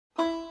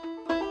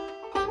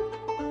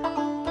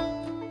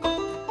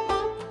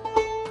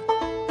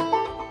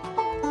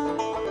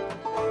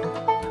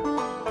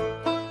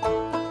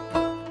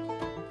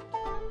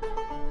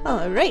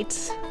All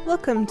right.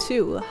 Welcome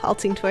to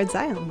Halting Towards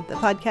Zion, the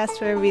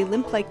podcast where we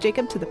limp like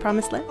Jacob to the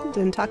promised land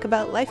and talk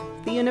about life,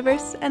 the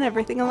universe, and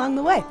everything along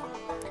the way.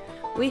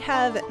 We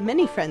have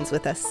many friends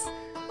with us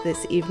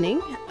this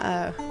evening,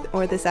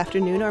 or this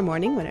afternoon or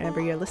morning, whenever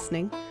you're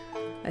listening,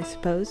 I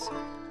suppose.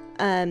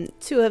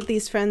 Two of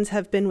these friends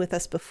have been with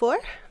us before,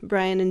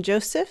 Brian and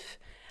Joseph.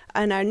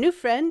 And our new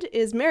friend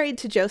is married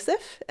to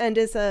Joseph and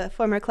is a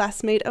former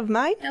classmate of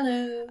mine.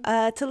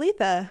 Hello.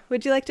 Talitha,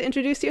 would you like to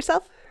introduce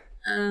yourself?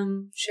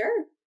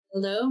 Sure.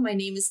 Hello, my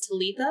name is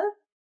Talitha.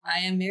 I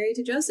am married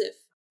to Joseph.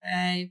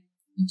 I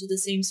went to the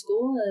same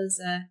school as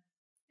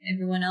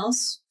everyone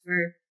else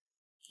for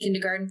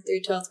kindergarten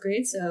through 12th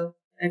grade, so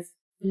I've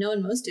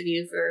known most of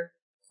you for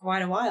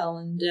quite a while.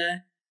 And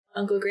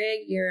Uncle Greg,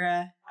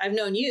 I've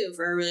known you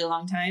for a really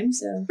long time,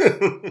 so.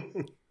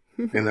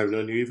 And I've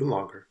known you even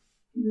longer.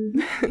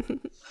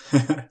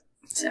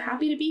 So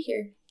happy to be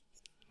here.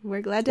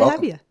 We're glad to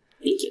have you.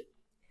 Thank you.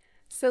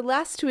 So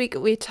last week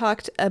we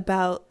talked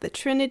about the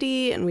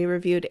Trinity and we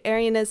reviewed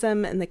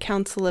Arianism and the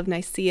Council of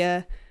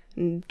Nicaea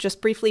and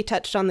just briefly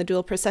touched on the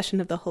dual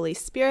procession of the Holy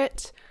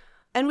Spirit.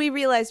 And we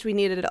realized we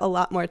needed a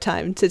lot more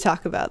time to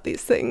talk about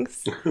these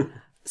things.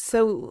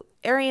 So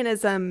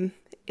Arianism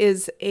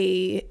is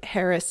a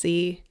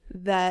heresy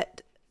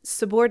that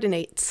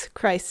subordinates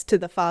Christ to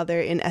the Father,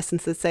 in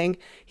essence, is saying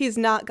he's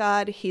not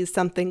God, he's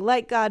something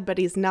like God, but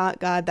he's not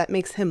God. That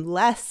makes him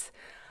less.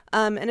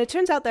 And it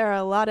turns out there are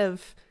a lot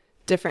of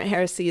different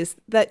heresies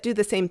that do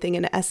the same thing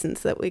in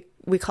essence that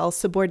we call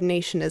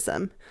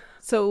subordinationism.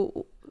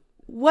 So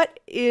what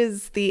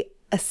is the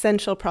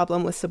essential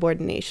problem with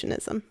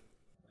subordinationism?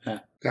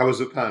 That was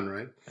a pun,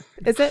 right?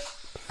 Is it?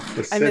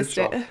 Essential. I missed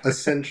it.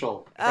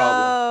 Essential problem.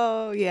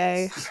 Oh,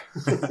 yay.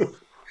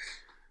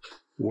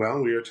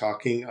 Well, we are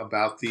talking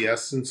about the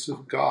essence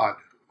of God,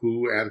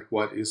 who and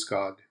what is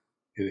God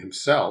in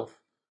himself.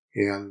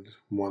 And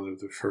one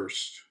of the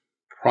first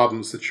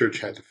problems the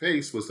church had to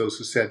face was those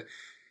who said,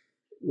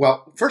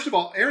 well, first of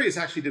all, Arius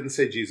actually didn't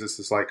say Jesus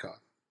is like God.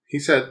 He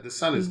said the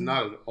Son is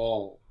not at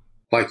all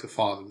like the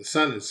Father. The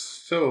Son is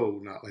so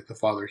not like the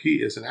Father.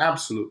 He is an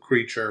absolute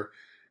creature,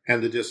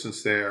 and the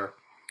distance there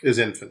is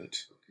infinite.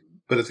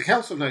 But at the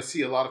Council of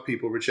Nicaea, a lot of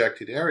people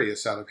rejected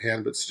Arius out of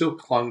hand, but still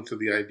clung to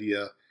the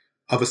idea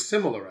of a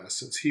similar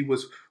essence. He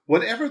was,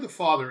 whatever the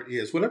Father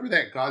is, whatever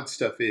that God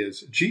stuff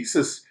is,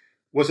 Jesus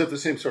was of the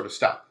same sort of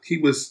stuff. He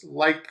was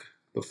like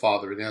the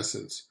Father in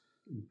essence,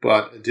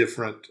 but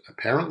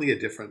apparently a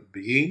different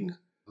being,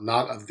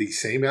 not of the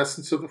same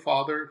essence of the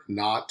Father,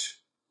 not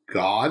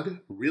God,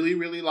 really,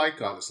 really like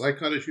God, as like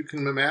God as you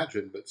can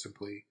imagine, but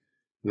simply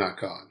not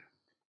God.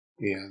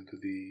 And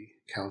the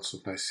Council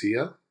of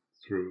Nicaea,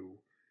 through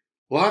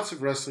lots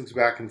of wrestlings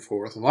back and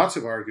forth, and lots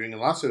of arguing,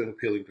 and lots of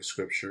appealing to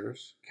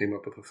scriptures, came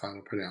up with a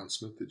final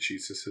pronouncement that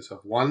Jesus is of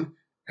one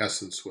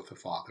essence with the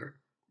Father,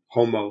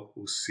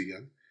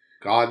 homoousian,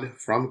 God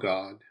from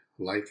God,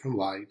 light from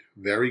light,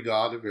 very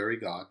God of very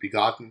God,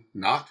 begotten,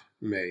 not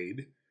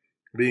made,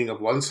 being of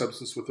one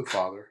substance with the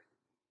Father,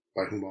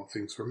 by whom all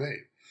things were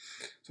made.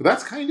 So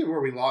that's kind of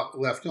where we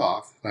left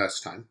off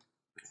last time.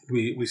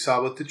 We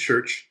saw what the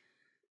church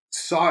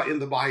saw in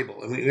the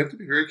Bible. I mean, we have to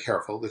be very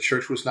careful. The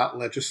church was not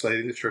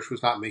legislating. The church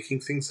was not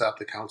making things up.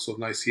 The Council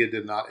of Nicaea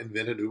did not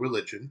invent a new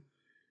religion.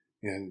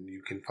 And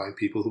you can find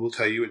people who will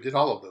tell you it did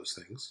all of those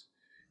things.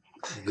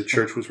 The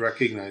church was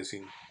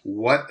recognizing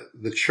what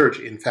the church,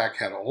 in fact,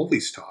 had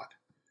always taught.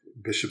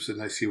 Bishops at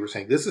Nicaea were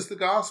saying, this is the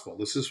gospel.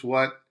 This is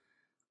what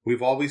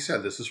we've always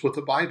said. This is what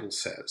the Bible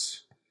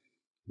says.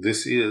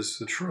 This is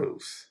the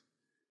truth.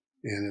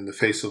 And in the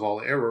face of all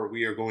error,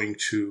 we are going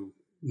to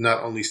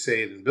not only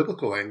say it in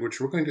biblical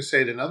language, we're going to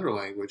say it in other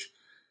language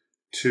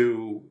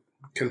to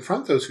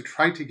confront those who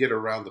try to get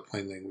around the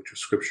plain language of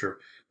Scripture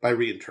by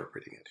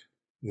reinterpreting it.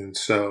 And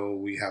so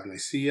we have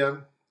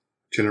Nicaea.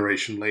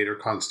 Generation later,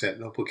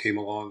 Constantinople came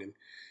along and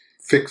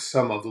fixed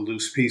some of the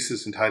loose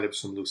pieces and tied up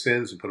some loose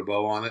ends and put a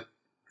bow on it.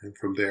 And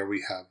from there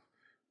we have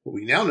what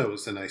we now know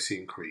as the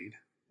Nicene Creed,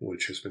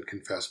 which has been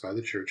confessed by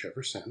the Church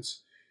ever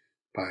since,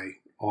 by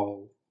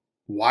all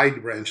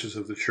wide branches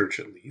of the Church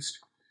at least.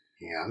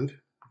 And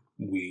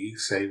we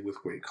say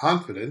with great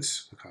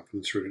confidence, the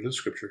confidence rooted in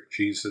Scripture,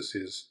 Jesus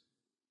is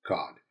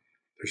God.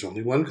 There's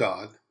only one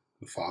God.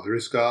 The Father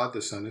is God,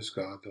 the Son is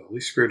God, the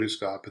Holy Spirit is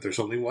God, but there's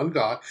only one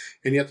God,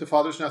 and yet the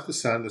Father's not the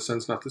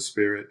Son's not the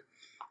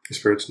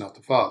Spirit's not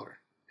the Father.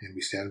 And we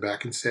stand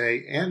back and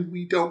say, and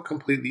we don't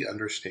completely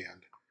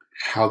understand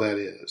how that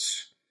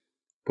is,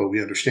 but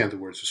we understand the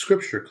words of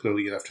Scripture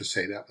clearly enough to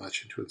say that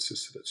much and to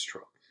insist that it's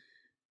true.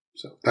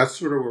 So that's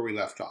sort of where we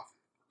left off.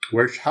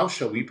 How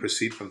shall we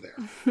proceed from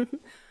there?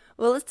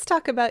 Well, let's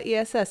talk about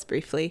ESS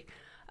briefly.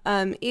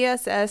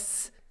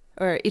 ESS,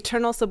 or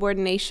eternal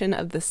subordination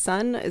of the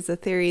Son, is a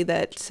theory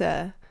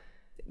that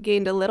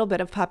gained a little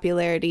bit of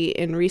popularity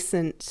in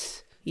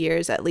recent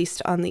years, at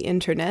least on the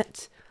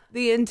internet.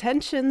 The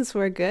intentions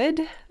were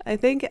good, I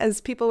think, as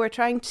people were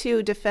trying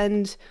to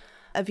defend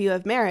a view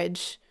of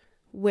marriage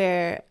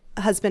where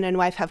husband and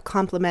wife have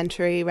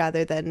complementary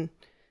rather than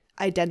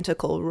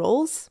identical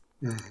roles.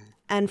 Mm-hmm.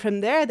 And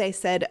from there, they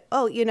said,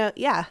 oh,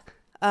 yeah,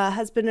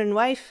 husband and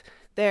wife,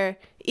 they're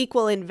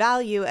equal in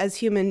value as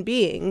human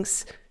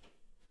beings,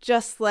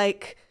 just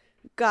like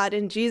God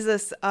and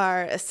Jesus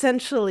are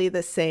essentially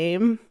the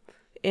same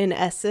in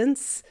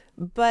essence,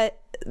 but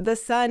the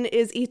Son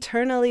is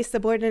eternally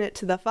subordinate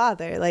to the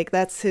Father. Like,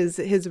 that's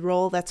his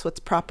role. That's what's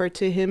proper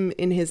to him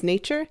in his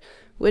nature,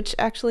 which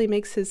actually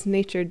makes his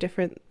nature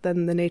different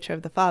than the nature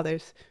of the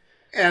Father's.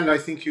 And I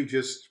think you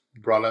just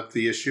brought up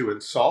the issue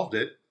and solved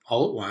it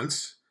all at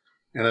once.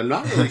 And I'm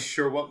not really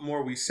sure what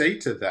more we say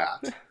to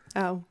that.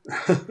 Oh.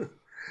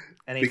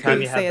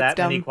 Anytime you have that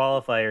many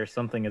qualifiers,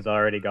 something has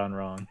already gone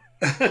wrong.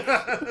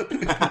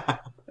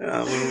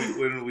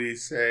 When we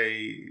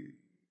say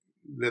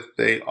that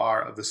they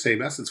are of the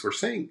same essence, we're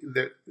saying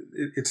that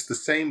it's the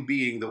same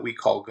being that we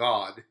call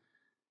God.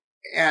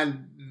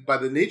 And by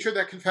the nature of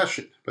that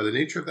confession, by the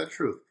nature of that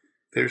truth,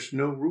 there's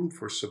no room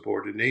for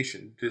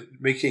subordination.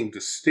 Making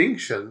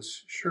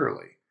distinctions,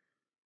 surely.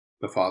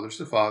 The Father's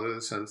the Father,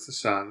 the Son's the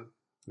Son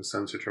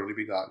eternally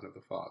begotten of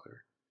the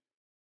Father.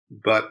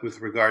 But with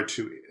regard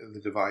to the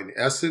divine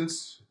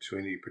essence, to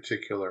any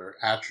particular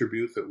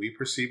attribute that we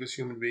perceive as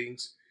human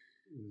beings,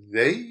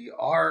 they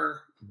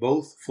are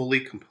both fully,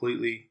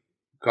 completely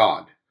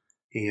God.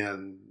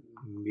 And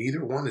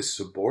neither one is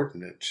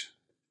subordinate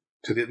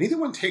to the neither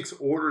one takes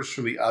orders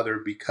from the other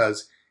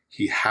because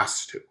he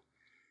has to.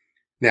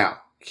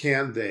 Now,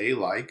 can they,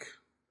 part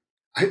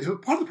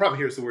of the problem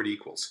here is the word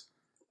equals.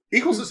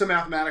 Equals is a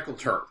mathematical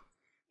term.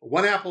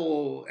 One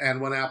apple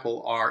and one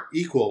apple are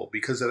equal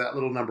because of that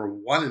little number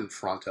 1 in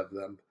front of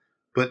them,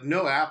 but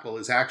no apple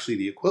is actually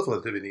the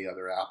equivalent of any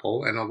other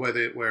apple, and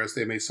whereas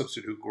they may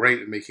substitute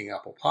great in making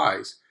apple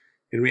pies,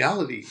 in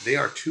reality, they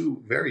are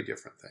two very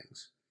different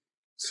things.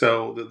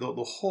 So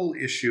the whole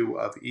issue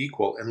of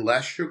equal,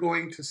 unless you're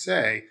going to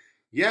say,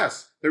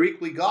 yes, they're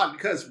equally God,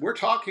 because we're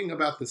talking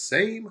about the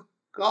same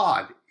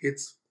God.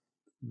 It's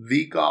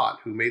the God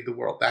who made the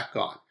world, that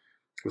God.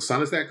 The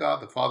Son is that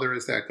God, the Father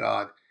is that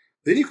God.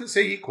 Then you can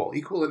say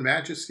equal in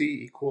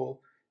majesty,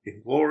 equal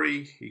in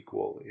glory,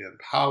 equal in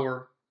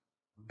power.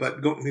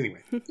 But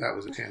anyway, that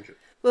was a tangent.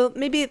 Well,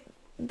 maybe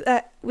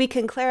we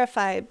can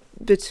clarify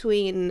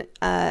between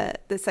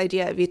this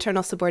idea of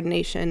eternal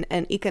subordination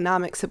and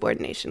economic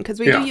subordination,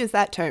 because we do use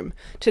that term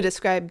to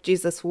describe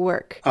Jesus'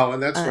 work. Oh,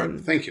 and that's right.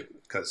 Thank you,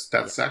 because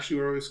that's actually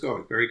where I was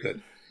going. Very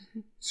good.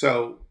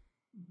 So,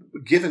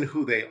 given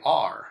who they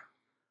are,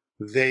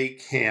 they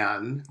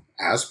can,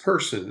 as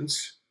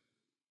persons,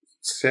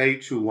 say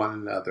to one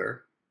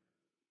another,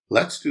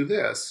 let's do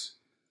this,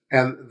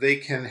 and they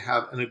can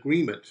have an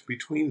agreement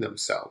between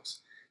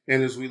themselves.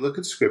 And as we look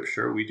at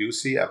Scripture, we do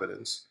see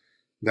evidence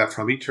that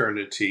from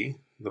eternity,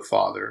 the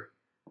Father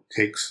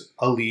takes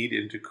a lead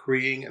in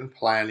decreeing and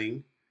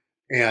planning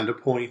and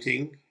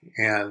appointing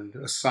and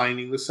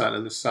assigning the Son,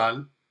 and the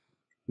Son,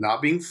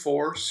 not being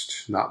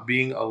forced, not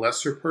being a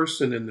lesser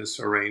person in this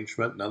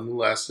arrangement,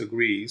 nonetheless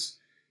agrees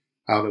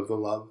out of the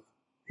love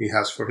he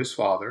has for his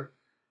Father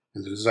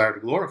and the desire to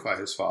glorify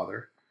his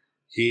Father.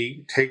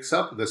 He takes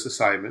up this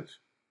assignment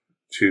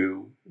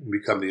to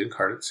become the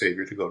incarnate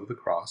Savior, to go to the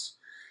cross.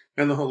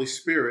 And the Holy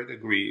Spirit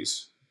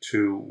agrees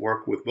to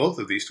work with both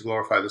of these, to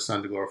glorify the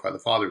Son, to glorify the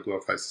Father,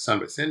 glorifies the Son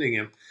by sending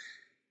him.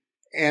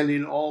 And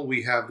in all,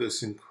 we have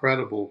this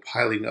incredible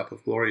piling up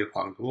of glory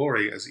upon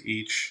glory as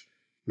each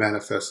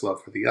manifests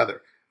love for the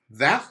other.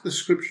 That the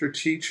Scripture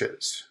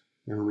teaches.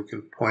 And we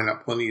can point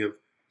out plenty of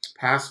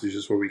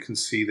passages where we can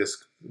see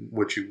this,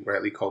 what you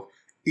rightly called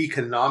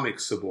economic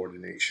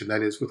subordination.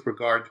 That is, with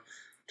regard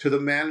to the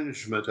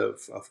management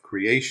of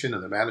creation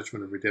and the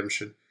management of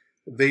redemption,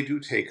 they do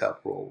take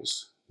up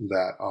roles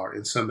that are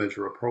in some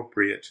measure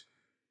appropriate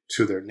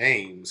to their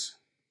names,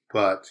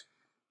 but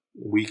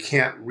we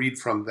can't read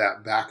from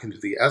that back into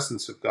the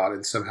essence of God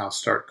and somehow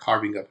start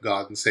carving up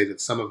God and say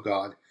that some of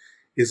God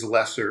is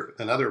lesser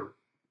than other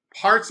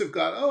parts of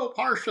God. Oh,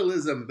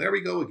 partialism, there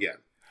we go again.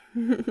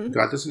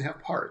 God doesn't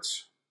have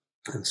parts.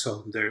 And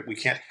so we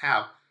can't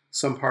have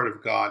some part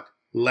of God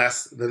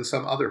less than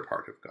some other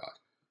part of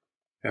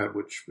God.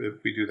 Which,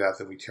 if we do that,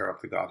 then we tear up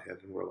the Godhead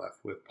and we're left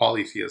with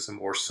polytheism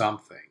or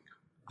something.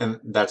 And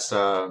that's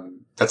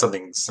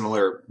something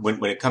similar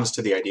when it comes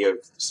to the idea of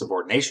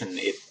subordination.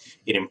 It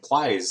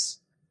implies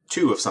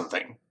two of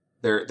something.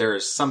 There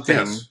is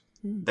something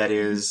that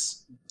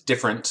is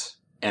different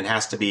and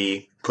has to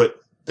be put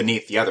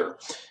beneath the other.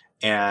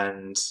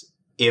 And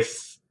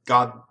if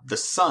God the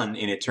Son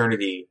in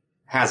eternity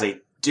has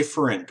a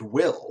different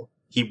will,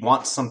 he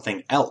wants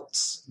something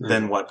else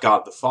than what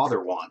God the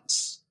Father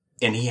wants,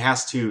 and he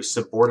has to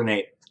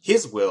subordinate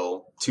his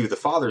will to the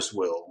Father's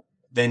will,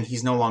 then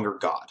he's no longer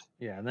God.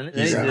 Yeah, and then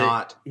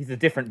he's a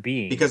different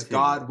being. Because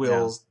God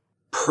wills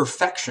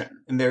perfection,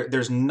 and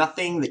there's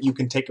nothing that you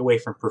can take away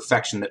from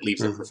perfection that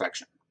leaves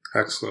imperfection.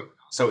 Excellent.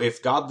 So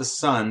if God the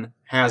Son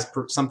has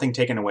something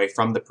taken away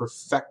from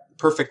the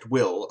perfect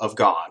will of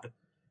God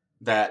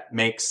that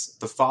makes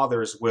the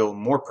Father's will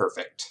more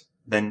perfect,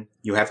 then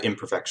you have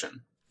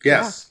imperfection.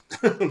 Yes.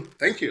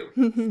 Thank you.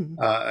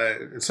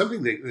 It's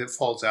something that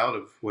falls out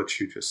of what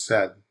you just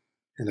said.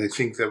 And I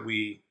think that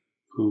we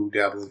who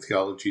dabble in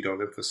theology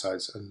don't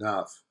emphasize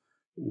enough.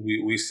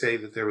 We say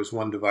that there is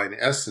one divine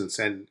essence,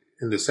 and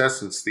in this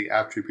essence, the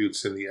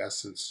attributes and the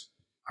essence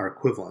are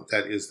equivalent.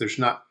 That is, there's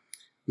not...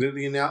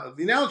 The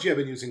analogy I've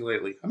been using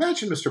lately,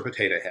 imagine Mr.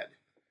 Potato Head.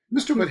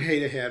 Mr.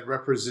 Potato Head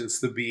represents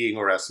the being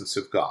or essence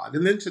of God.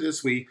 And then to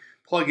this we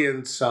plug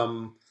in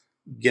some,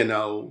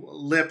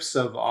 lips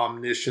of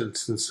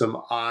omniscience and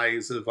some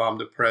eyes of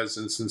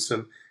omnipresence and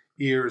some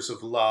ears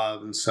of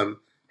love and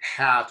some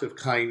hat of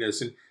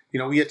kindness. And,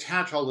 we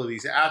attach all of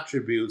these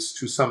attributes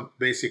to some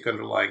basic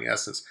underlying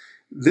essence.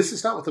 This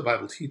is not what the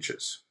Bible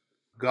teaches.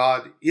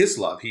 God is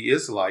love. He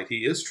is light.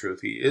 He is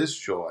truth. He is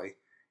joy.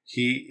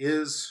 He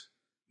is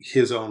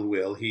his own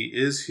will. He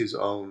is his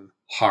own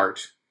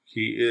heart.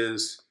 He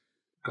is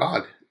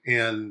God.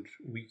 And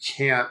we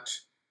can't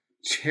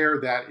tear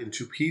that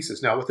into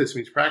pieces. Now, what this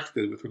means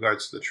practically with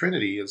regards to the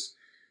Trinity is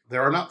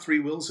there are not three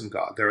wills in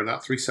God. There are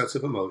not three sets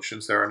of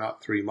emotions. There are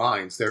not three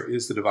minds. There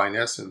is the divine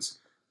essence,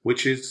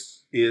 which is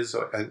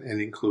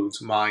and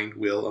includes mind,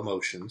 will,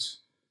 emotions.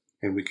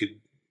 And if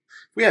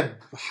we had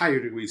higher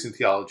degrees in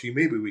theology,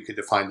 maybe we could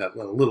define that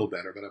a little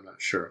better, but I'm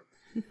not sure.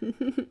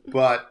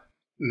 But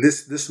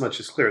this much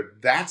is clear.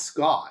 That's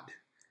God.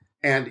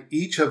 And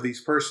each of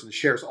these persons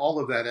shares all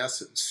of that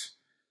essence,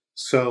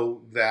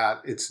 so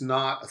that it's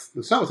not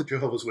what the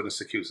Jehovah's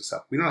Witnesses accuse us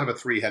of. We don't have a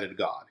three-headed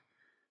God.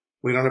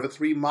 We don't have a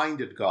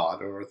three-minded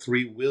God or a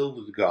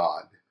three-willed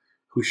God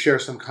who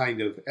shares some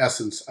kind of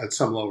essence at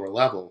some lower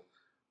level.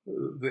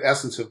 The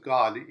essence of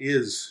God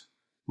is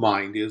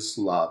mind, is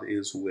love,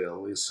 is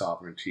will, is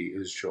sovereignty,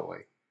 is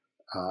joy.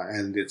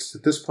 And it's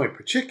at this point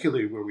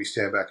particularly where we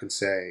stand back and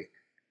say,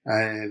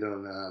 I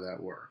don't know how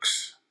that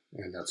works.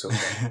 And that's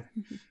okay.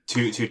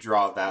 To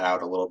draw that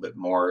out a little bit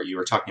more, you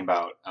were talking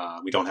about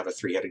we don't have a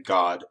three-headed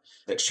God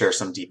that shares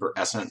some deeper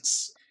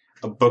essence.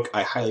 A book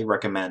I highly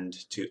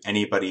recommend to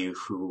anybody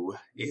who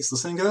is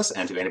listening to this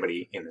and to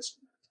anybody in this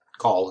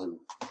call who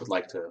would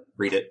like to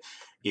read it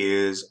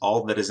is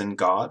All That Is in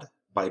God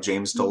by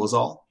James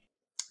Dolezal.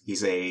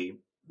 He's a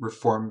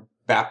Reformed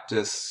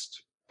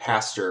Baptist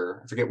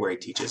pastor. I forget where he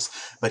teaches,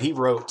 but he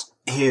wrote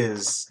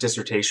his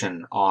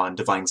dissertation on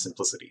divine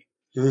simplicity.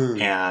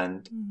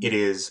 And it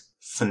is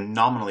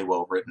phenomenally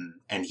well written.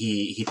 And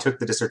he took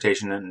the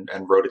dissertation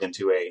and wrote it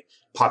into a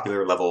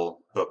popular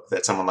level book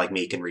that someone like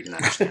me can read and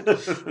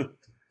understand.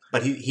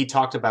 But he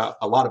talked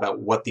a lot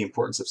about what the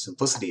importance of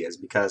simplicity is,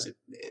 because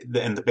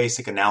and the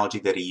basic analogy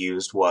that he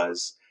used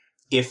was,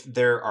 if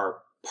there are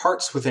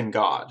parts within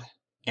God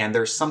and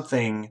there's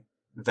something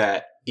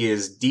that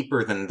is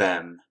deeper than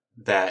them,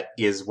 that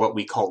is what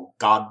we call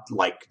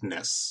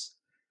godlikeness,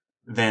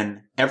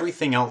 then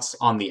everything else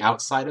on the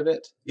outside of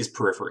it is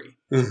periphery.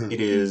 Mm-hmm.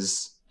 It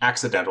is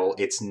accidental.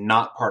 It's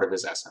not part of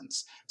his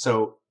essence.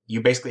 So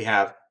you basically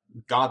have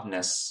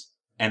godness,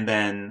 and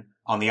then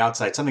on the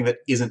outside, something that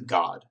isn't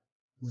God,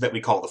 that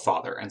we call the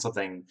Father, and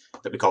something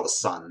that we call the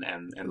Son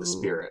and the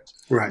Spirit.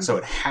 Right. So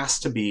it has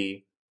to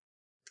be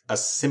a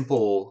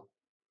simple,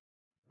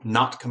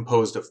 not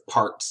composed of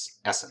parts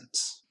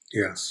essence.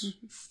 Yes.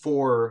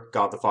 For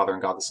God the Father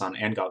and God the Son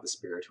and God the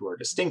Spirit, who are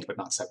distinct but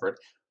not separate.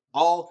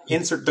 I'll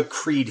insert the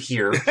creed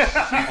here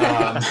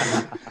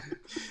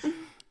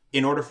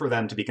in order for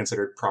them to be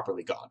considered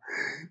properly God.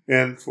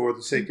 And for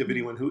the sake of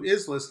anyone who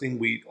is listening,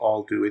 we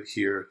all do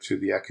adhere to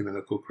the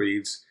ecumenical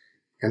creeds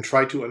and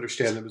try to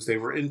understand them as they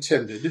were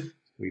intended.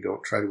 We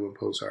don't try to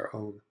impose our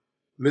own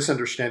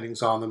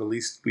misunderstandings on them. At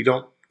least we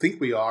don't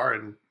think we are,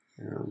 and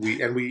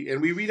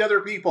we read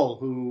other people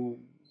who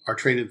are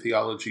trained in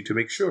theology to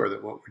make sure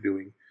that what we're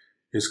doing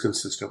is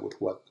consistent with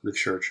what the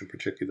Church, in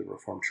particular the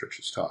Reformed Church,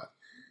 has taught.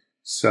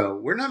 So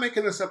we're not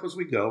making this up as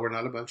we go. We're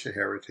not a bunch of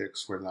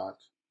heretics. We're not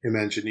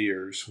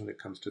Imagineers when it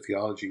comes to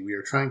theology. We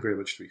are trying very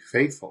much to be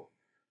faithful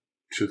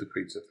to the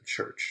creeds of the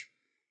Church.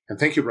 And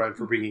thank you, Brian,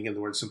 for bringing in the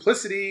word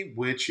simplicity,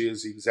 which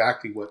is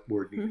exactly what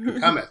we're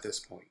become at this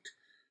point.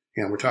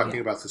 And we're talking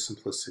about the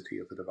simplicity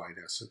of the divine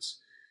essence.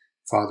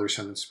 Father,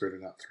 Son, and Spirit are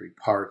not three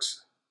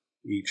parts.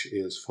 Each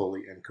is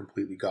fully and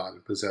completely God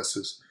and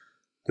possesses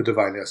the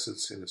divine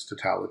essence in its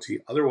totality.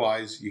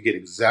 Otherwise, you get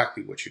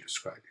exactly what you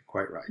described. You're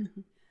quite right.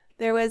 Mm-hmm.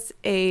 There was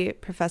a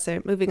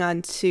professor, moving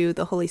on to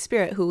the Holy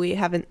Spirit, who we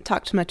haven't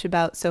talked much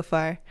about so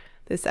far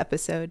this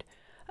episode.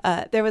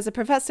 There was a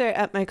professor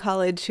at my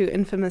college who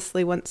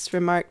infamously once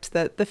remarked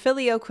that the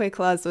Filioque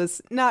clause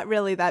was not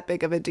really that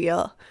big of a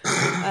deal.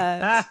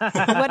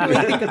 What do we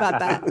think about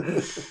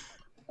that?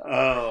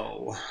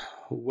 Oh,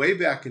 way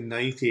back in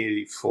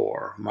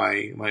 1984,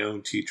 my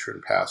own teacher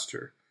and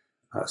pastor,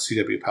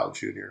 C.W. Powell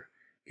Jr.,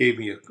 gave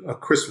me a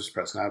Christmas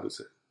present. I was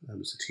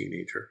a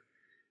teenager.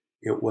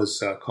 It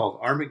was called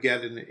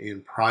Armageddon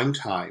in Prime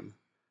Time.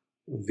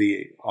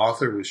 The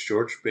author was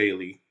George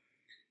Bailey,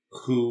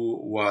 who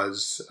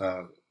was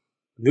a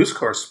news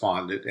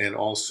correspondent and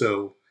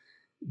also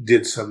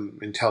did some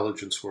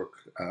intelligence work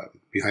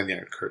behind the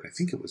Iron Curtain. I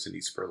think it was in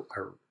East or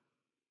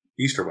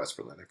West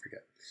Berlin, I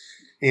forget.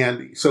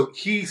 And so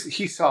he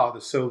saw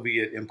the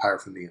Soviet empire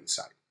from the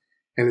inside.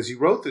 And as he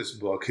wrote this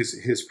book,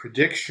 his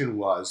prediction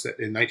was that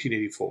in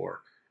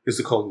 1984, as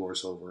the Cold War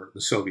is over,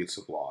 the Soviets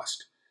have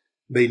lost.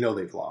 they know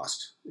they've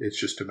lost. It's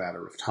just a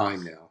matter of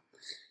time now.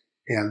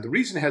 And the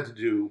reason it had to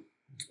do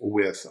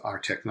with our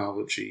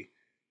technology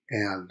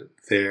and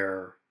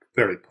their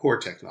very poor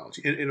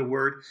technology. In a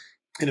word,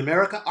 in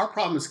America, our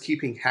problem is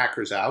keeping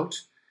hackers out.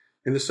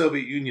 In the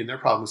Soviet Union, their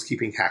problem is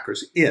keeping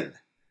hackers in,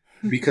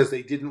 because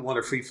they didn't want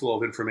a free flow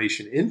of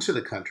information into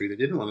the country. They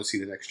didn't want to see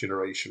the next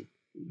generation.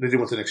 They didn't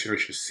want the next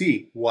generation to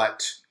see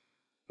what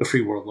the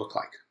free world looked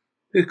like,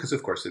 because,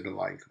 of course, they've been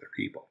lying to their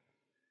people.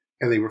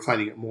 And they were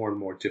finding it more and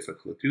more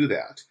difficult to do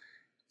that.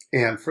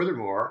 And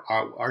furthermore,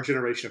 our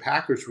generation of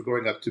hackers were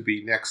growing up to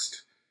be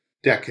next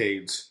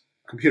decade's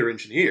computer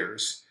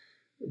engineers.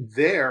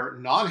 Their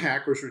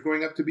non-hackers were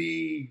growing up to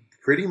be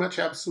pretty much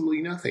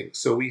absolutely nothing.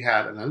 So we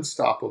had an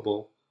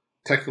unstoppable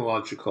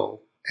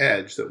technological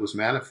edge that was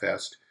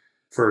manifest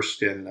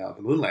first in the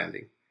moon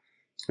landing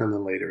and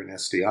then later in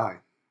SDI.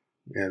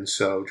 And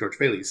so George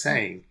Bailey is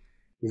saying,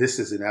 this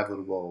is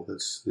inevitable,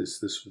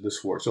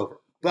 this war is over.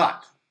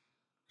 But,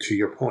 to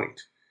your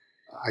point,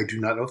 I do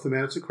not know if the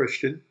man is a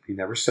Christian. He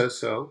never says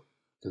so.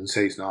 Doesn't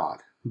say he's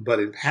not. But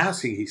in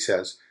passing, he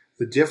says,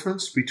 the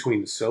difference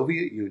between the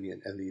Soviet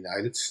Union and the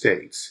United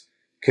States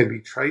can be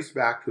traced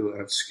back to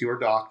an obscure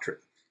doctrine.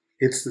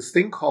 It's this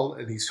thing called,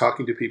 and he's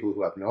talking to people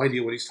who have no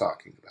idea what he's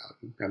talking about.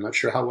 I'm not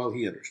sure how well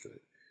he understood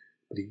it,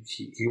 but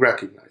he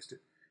recognized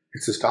it.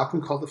 It's this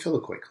doctrine called the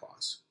Philoquy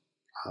Clause,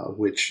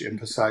 which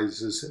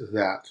emphasizes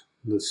that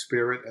the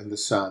Spirit and the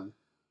Son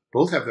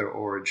both have their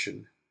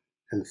origin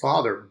in the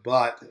Father,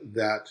 but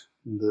that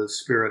the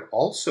Spirit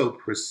also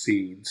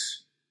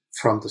proceeds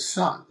from the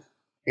Son.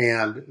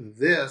 And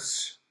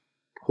this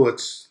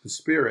puts the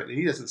Spirit, and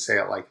he doesn't say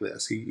it like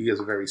this, he has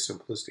a very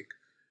simplistic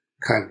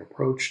kind of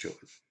approach to it.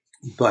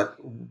 But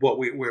what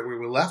we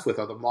were left with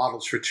are the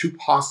models for two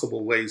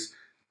possible ways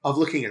of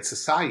looking at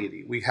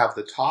society. We have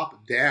the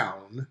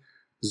top-down,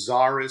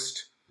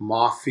 czarist,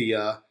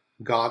 mafia,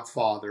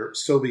 Godfather,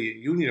 Soviet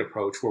Union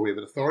approach, where we have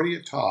an authority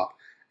at top,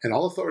 and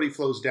all authority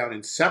flows down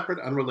in separate,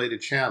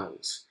 unrelated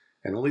channels,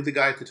 and only the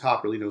guy at the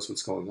top really knows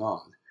what's going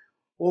on.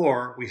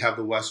 Or we have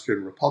the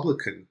Western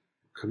Republican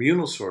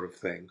communal sort of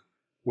thing,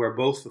 where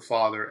both the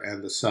Father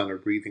and the Son are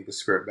breathing the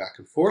Spirit back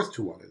and forth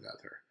to one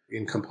another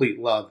in complete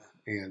love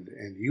and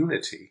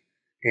unity.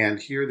 And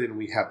here then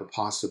we have the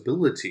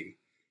possibility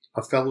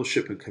of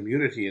fellowship and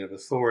community and of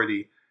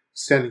authority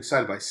standing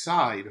side by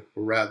side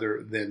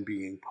rather than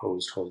being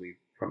posed wholly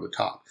from the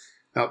top.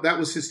 Now, that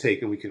was his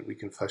take, and we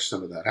can flesh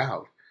some of that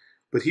out.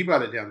 But he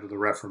brought it down to the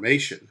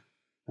Reformation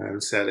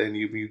and said, and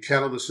you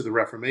channel this to the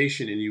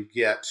Reformation, and you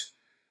get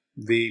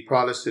the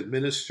Protestant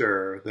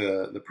minister,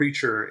 the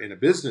preacher in a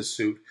business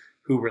suit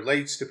who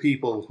relates to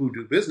people who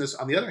do business.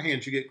 On the other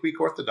hand, you get Greek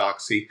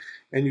Orthodoxy,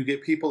 and you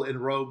get people in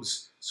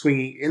robes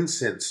swinging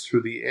incense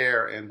through the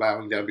air and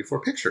bowing down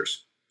before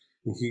pictures.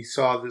 And he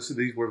saw these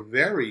were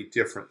very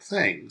different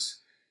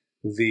things.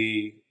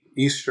 The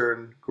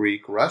Eastern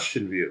Greek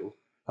Russian view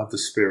of the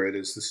Spirit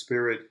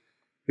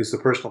is the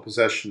personal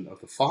possession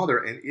of the Father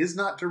and is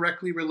not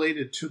directly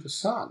related to the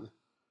Son.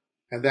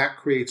 And that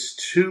creates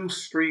two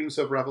streams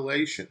of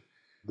revelation.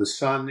 The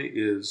Son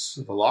is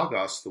the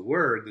Logos, the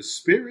Word. The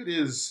Spirit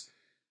is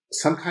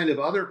some kind of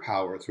other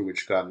power through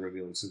which God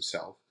reveals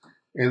himself.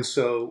 And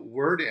so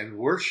word and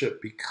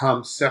worship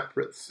become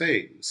separate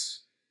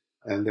things.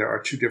 And there are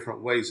two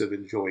different ways of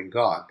enjoying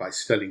God, by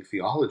studying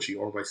theology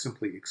or by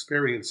simply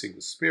experiencing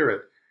the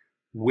Spirit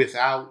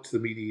without the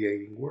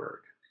mediating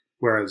Word.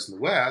 Whereas in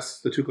the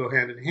West, the two go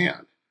hand in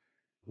hand.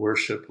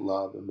 Worship,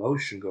 love,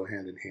 emotion go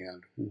hand in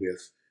hand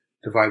with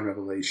divine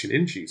revelation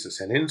in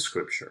Jesus and in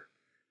Scripture.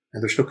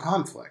 And there's no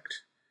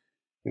conflict.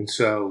 And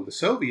so the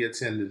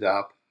Soviets ended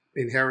up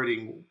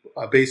inheriting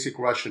a basic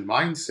Russian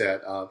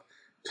mindset of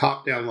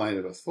top-down line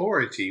of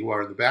authority,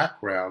 where in the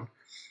background,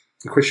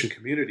 the Christian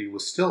community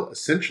was still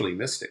essentially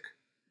mystic,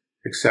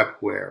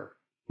 except where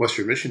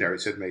Western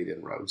missionaries had made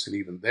inroads, and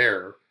even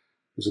there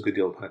was a good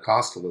deal of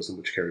Pentecostalism,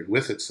 which carried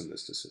with it some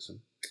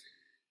mysticism.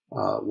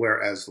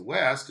 Whereas the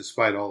West,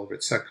 despite all of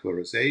its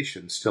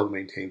secularization, still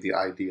maintained the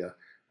idea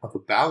of a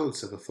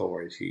balance of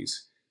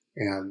authorities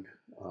and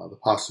the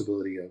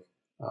possibility of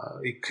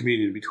a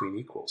communion between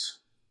equals.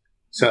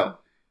 So,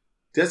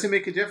 does it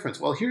make a difference?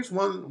 Well, here's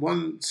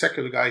one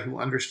secular guy who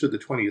understood the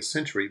 20th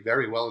century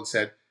very well and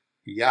said,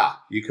 yeah,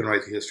 you can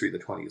write the history of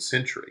the 20th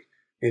century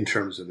in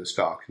terms of this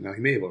doctrine. Now,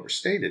 he may have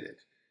overstated it,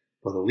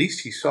 but at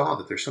least he saw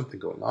that there's something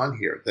going on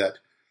here, that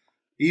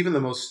even the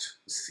most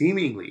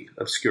seemingly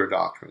obscure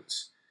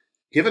doctrines,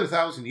 given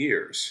 1,000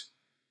 years,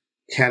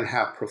 can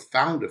have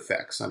profound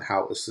effects on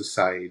how a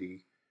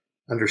society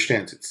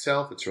understands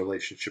itself, its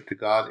relationship to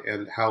God,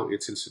 and how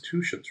its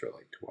institutions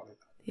relate to one another.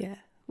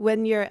 Yeah.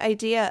 When your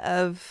idea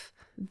of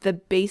the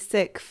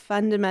basic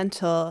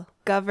fundamental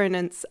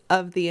governance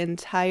of the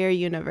entire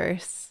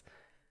universe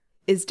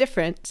is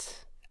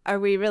different, are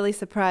we really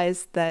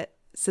surprised that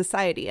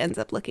society ends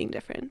up looking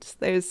different?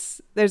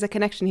 There's a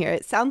connection here.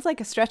 It sounds like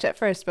a stretch at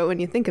first, but when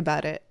you think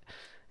about it,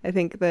 I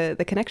think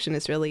the connection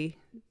is really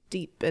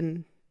deep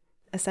and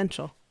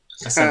essential.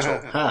 Essential.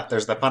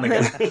 There's that pun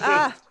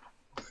again.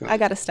 I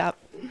gotta stop.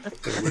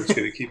 And it's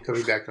going to keep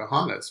coming back to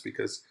haunt us,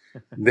 because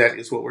that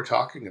is what we're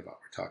talking about.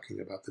 We're talking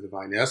about the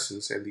divine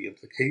essence and the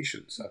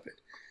implications of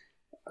it.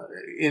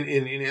 In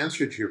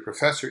answer to your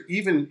professor,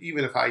 even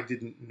if I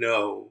didn't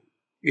know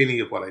any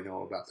of what I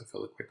know about the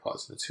Filioque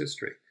clause and its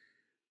history,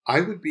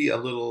 I would be a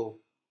little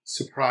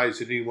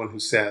surprised at anyone who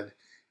said,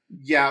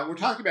 yeah, we're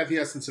talking about the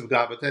essence of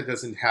God, but that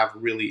doesn't have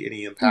really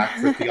any impact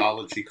for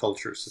theology,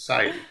 culture,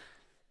 society.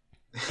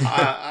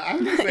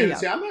 I'm just going to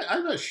say,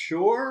 I'm not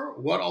sure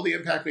what all the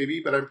impact may be,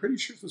 but I'm pretty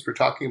sure since we're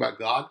talking about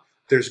God,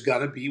 there's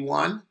going to be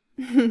one.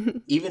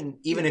 Even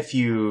if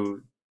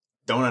you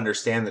don't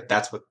understand that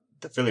that's what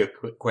the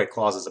Filioque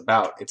clause is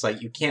about, it's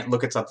like you can't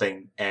look at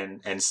something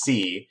and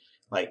see,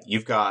 like,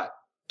 you've got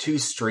two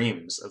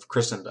streams of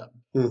Christendom,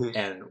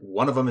 and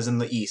one of them is in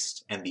the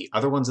East and the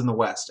other one's in the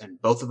West,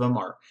 and both of them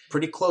are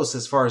pretty close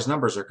as far as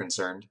numbers are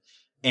concerned,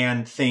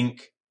 and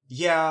think,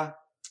 yeah,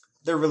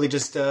 they're really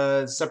just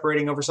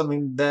separating over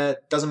something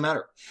that doesn't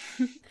matter.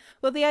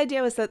 Well, the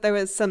idea was that there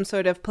was some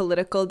sort of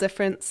political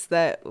difference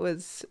that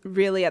was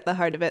really at the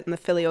heart of it, and the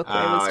Filioque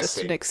was just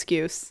an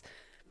excuse.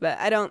 But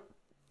I don't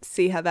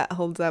see how that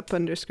holds up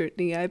under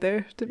scrutiny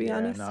either, to be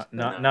honest.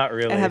 Not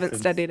really. I haven't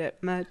studied it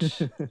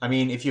much. I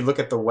mean, if you look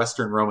at the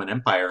Western Roman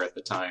Empire at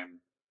the time,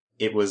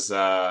 it was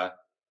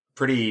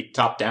pretty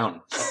top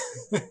down.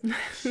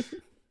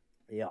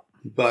 Yeah.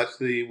 But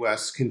the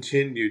West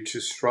continued to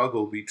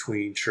struggle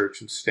between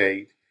church and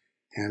state,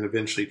 and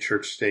eventually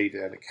church, state,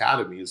 and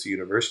academy as the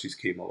universities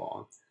came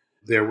along.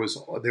 It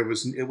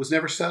was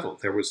never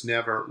settled. There was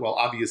never, well,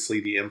 obviously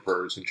the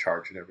emperor is in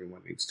charge and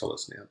everyone needs to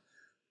listen to him.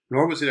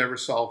 Nor was it ever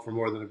solved for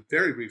more than a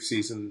very brief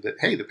season that,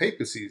 hey, the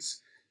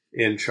papacy's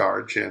in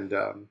charge and,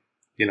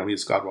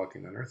 he's God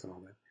walking on earth and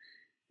all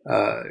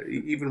that.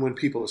 Even when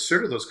people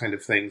asserted those kind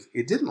of things,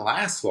 it didn't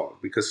last long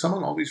because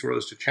someone always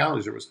rose to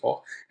challenge.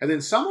 And then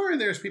somewhere in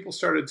there, people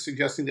started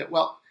suggesting that,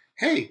 well,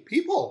 hey,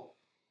 people,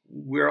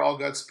 we're all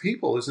God's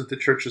people. Isn't the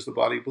church as the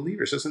body of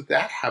believers? Doesn't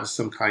that have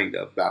some kind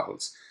of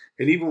balance?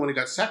 And even when it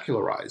got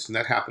secularized, and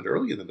that happened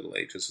early in the Middle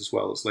Ages as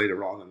well as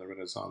later on in the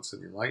Renaissance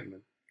and the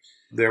Enlightenment,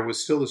 there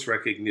was still this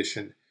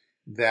recognition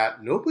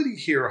that nobody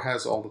here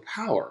has all the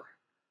power.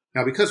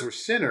 Now, because we're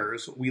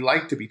sinners, we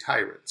like to be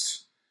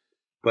tyrants.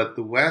 But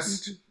the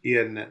West,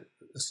 in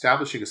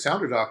establishing a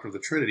sounder doctrine of the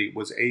Trinity,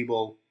 was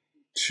able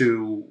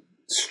to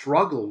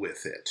struggle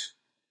with it,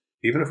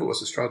 even if it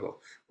was a struggle.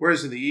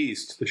 Whereas in the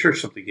East, the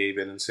church simply gave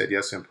in and said,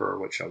 yes, Emperor,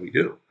 what shall we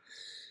do?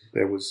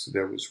 There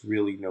was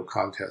really no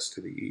contest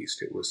to the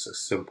East. It was a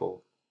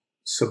simple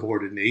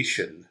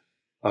subordination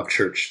of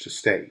church to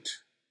state.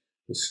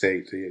 The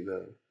state,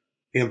 the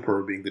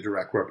emperor being the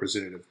direct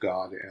representative of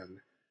God, and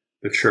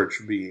the church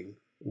being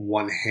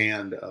one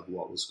hand of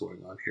what was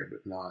going on here,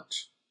 but not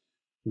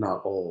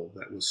all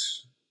of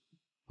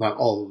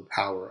the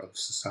power of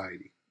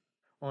society.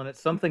 Well, and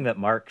it's something that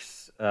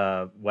marks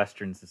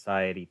Western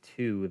society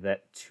too,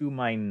 that to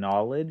my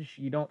knowledge,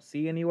 you don't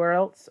see anywhere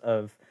else.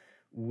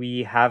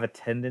 We have a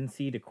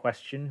tendency to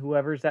question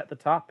whoever's at the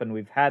top, and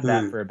we've had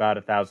that for about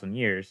 1,000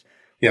 years.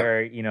 Yeah.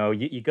 Where,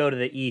 you go to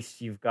the East,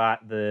 you've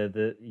got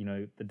the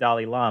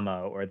Dalai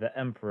Lama or the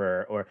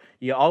Emperor, or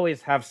you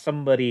always have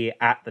somebody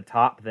at the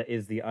top that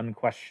is the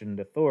unquestioned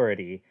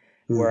authority.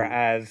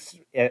 Whereas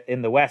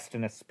in the West,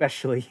 and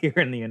especially here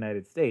in the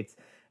United States,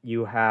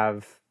 you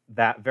have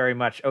that very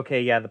much,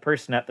 okay, yeah, the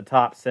person at the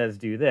top says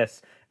do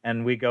this,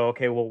 and we go,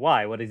 okay, well,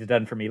 why? What has he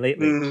done for me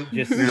lately?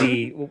 Just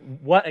see,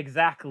 what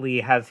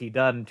exactly has he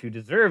done to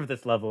deserve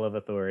this level of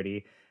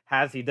authority?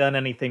 Has he done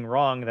anything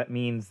wrong that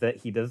means that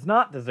he does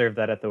not deserve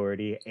that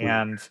authority?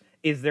 And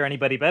is there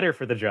anybody better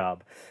for the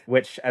job?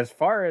 Which, as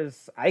far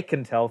as I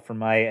can tell from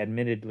my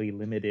admittedly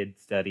limited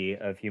study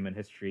of human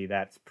history,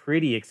 that's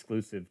pretty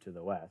exclusive to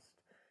the West.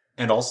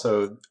 And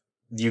also,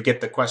 you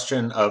get the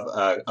question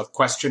of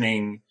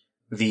questioning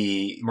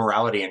the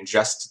morality and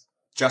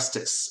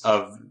justice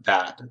of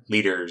that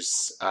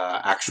leader's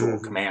actual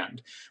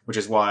command, which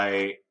is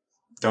why,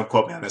 don't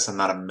quote me on this, I'm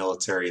not a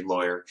military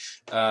lawyer,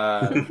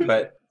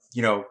 but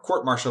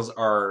court martials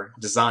are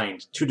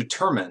designed to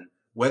determine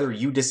whether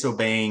you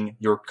disobeying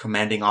your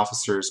commanding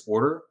officer's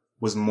order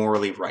was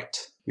morally right.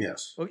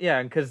 Yes. Well,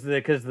 yeah, because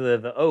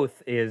the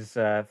oath is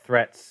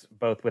threats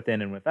both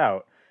within and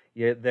without.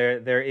 Yeah,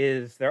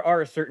 there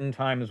are certain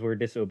times where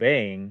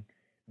disobeying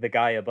the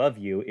guy above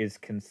you is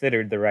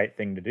considered the right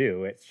thing to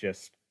do. It's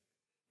just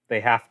they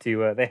have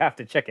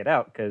to check it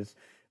out because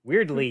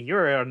weirdly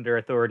you're under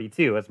authority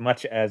too, as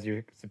much as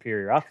your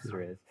superior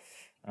officer is.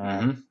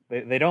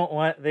 They don't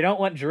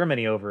want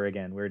Germany over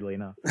again. Weirdly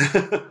enough,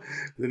 the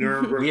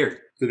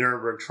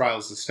Nuremberg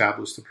trials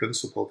established the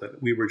principle that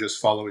we were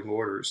just following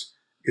orders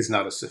is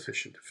not a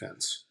sufficient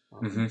defense.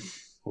 In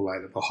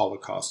light of the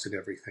Holocaust and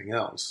everything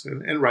else,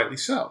 and rightly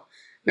so.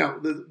 Now,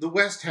 the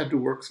West had to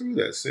work through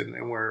this,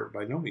 and we're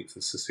by no means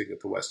insisting that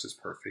the West is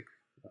perfect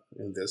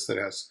in this, that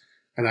has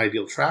an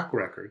ideal track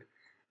record.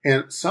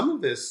 And some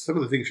of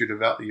the things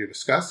you're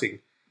discussing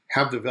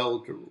have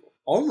developed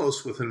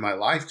almost within my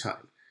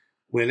lifetime.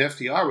 When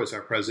FDR was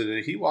our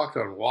president, he walked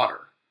on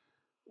water.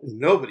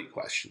 Nobody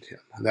questioned him.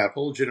 That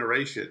whole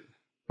generation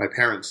My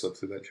parents lived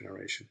through that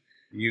generation.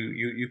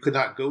 You could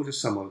not go to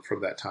someone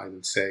from that time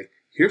and say,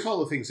 here's all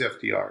the things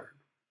FDR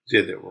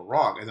did that were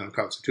wrong and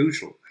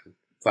unconstitutional and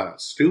flat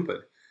out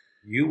stupid.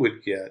 You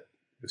would get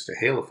just a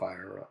hail of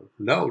fire of,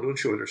 no,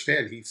 don't you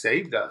understand? He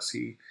saved us.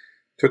 He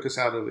took us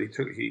out of,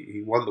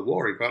 he won the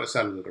war. He brought us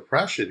out of the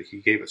Depression. He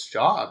gave us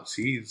jobs.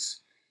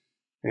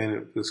 And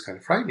it was kind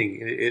of frightening.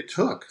 It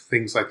took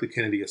things like the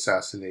Kennedy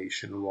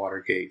assassination and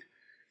Watergate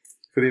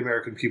for the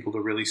American people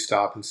to really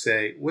stop and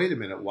say, wait a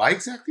minute, why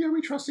exactly are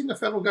we trusting the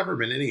federal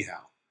government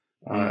anyhow?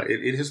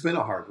 It has been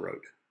a hard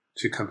road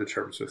to come to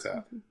terms with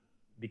that.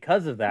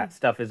 Because of that,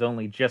 stuff is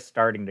only just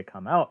starting to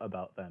come out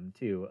about them,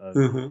 too.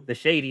 Of the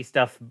shady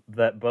stuff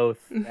that both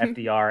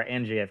FDR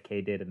and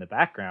JFK did in the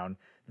background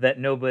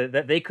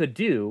that they could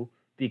do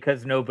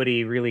because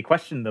nobody really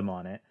questioned them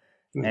on it.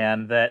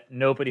 And that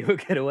nobody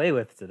would get away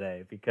with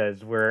today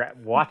because we're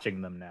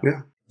watching them now.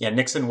 Yeah,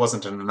 Nixon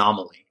wasn't an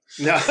anomaly.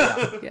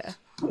 Yeah.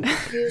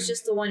 He was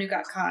just the one who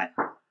got caught.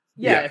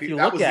 Yeah, if you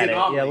look at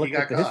it, look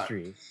at the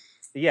history.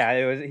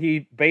 Yeah,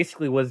 he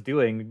basically was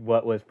doing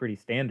what was pretty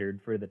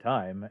standard for the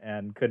time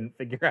and couldn't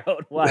figure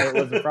out why it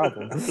was a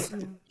problem.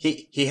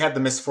 He had the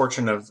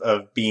misfortune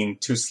of being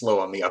too slow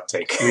on the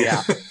uptake.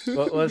 Yeah.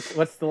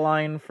 What's the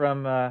line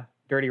from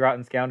Dirty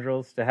Rotten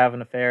Scoundrels? To have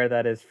an affair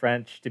that is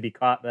French, to be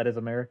caught that is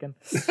American.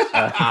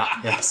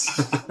 Yes.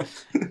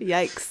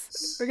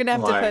 Yikes. We're going to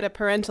have to put a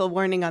parental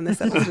warning on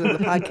this episode of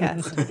the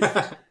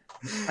podcast.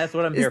 That's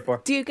what I'm here for.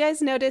 Do you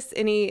guys notice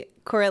any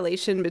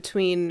correlation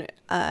between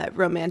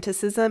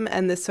romanticism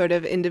and this sort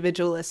of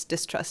individualist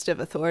distrust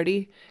of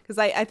authority? Because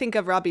I think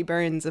of Robbie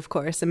Burns, of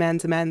course, a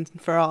man's a man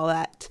for all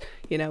that.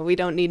 We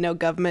don't need no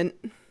government.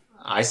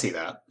 I see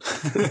that.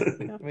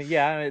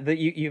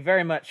 You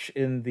very much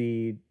in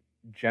the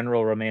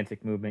general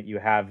romantic movement, you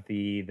have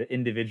the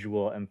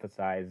individual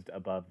emphasized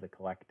above the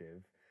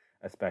collective,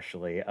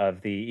 especially of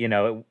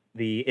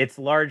it's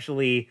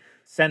largely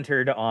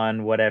centered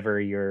on whether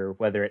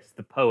it's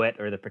the poet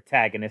or the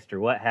protagonist or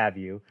what have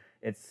you.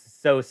 It's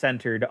so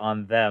centered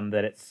on them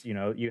that it's,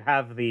 you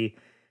have the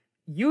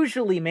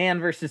usually man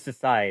versus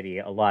society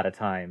a lot of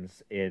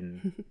times.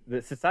 In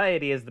the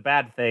society is the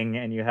bad thing,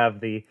 and you have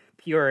the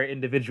pure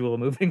individual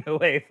moving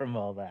away from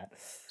all that.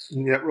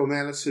 And yet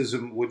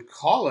romanticism would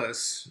call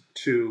us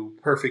to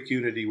perfect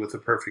unity with a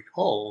perfect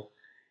whole.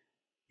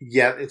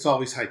 Yet it's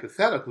always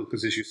hypothetical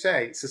because, as you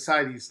say,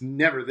 society's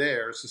never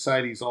there.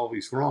 Society's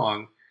always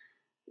wrong.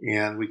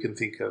 And we can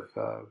think of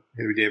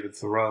Henry David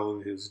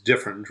Thoreau, his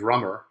different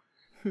drummer,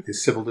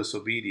 his civil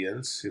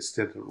disobedience, his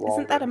stint at Walden.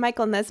 Isn't that a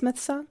Michael Nesmith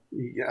song?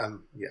 Yeah,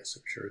 yes,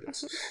 I'm sure it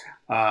is.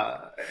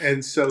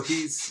 And so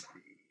he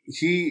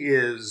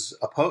is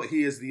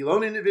the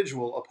lone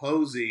individual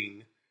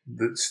opposing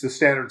the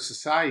standard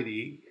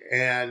society,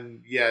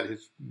 and yet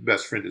his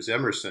best friend is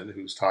Emerson,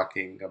 who's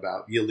talking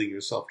about yielding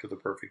yourself to the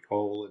perfect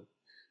whole and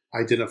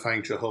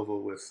identifying Jehovah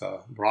with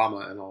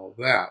Brahma and all of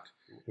that.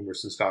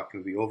 Emerson's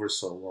doctrine of the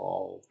oversoul are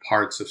all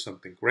parts of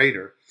something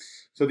greater.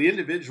 So the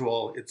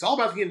individual, it's all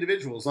about the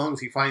individual as long as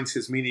he finds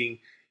his meaning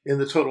in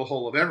the total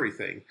whole of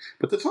everything.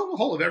 But the total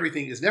whole of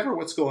everything is never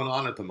what's going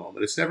on at the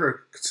moment. It's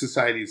never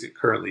society as it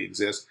currently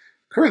exists.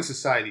 Current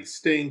society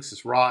stinks,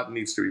 it's rotten,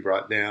 needs to be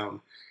brought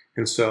down.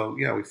 And so,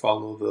 we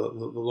follow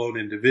the lone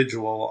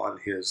individual on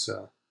his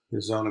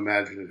own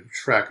imaginative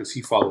trek as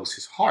he follows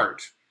his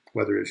heart,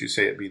 whether, as you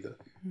say, it be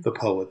the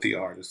poet, the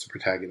artist, the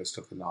protagonist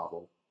of the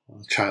novel,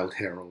 Childe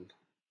Harold.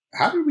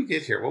 How did we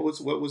get here? What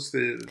was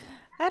the...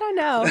 I don't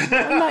know.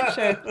 I'm not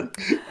sure.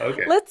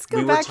 Okay. Let's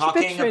go back to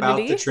the Trinity. We were talking about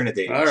the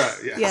Trinity. All right,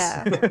 yes.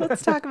 Yeah,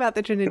 let's talk about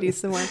the Trinity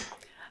some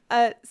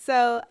more.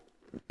 So,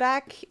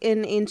 back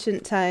in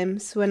ancient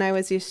times, when I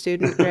was your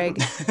student, Greg.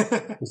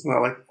 Wasn't that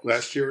like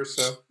last year or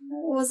so?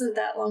 It wasn't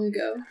that long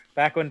ago.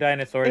 Back when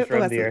dinosaurs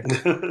roamed the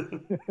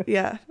earth.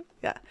 Yeah.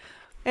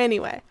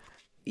 Anyway,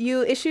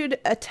 you issued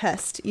a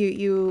test.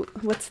 You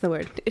what's the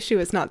word? Issue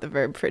is not the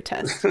verb for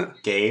test.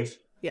 Gave?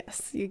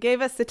 Yes, you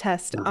gave us a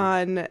test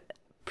on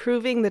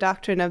proving the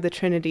doctrine of the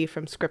Trinity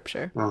from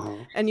Scripture.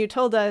 And you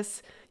told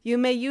us you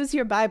may use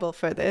your Bible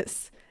for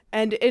this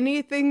and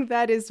anything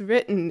that is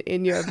written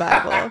in your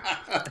Bible.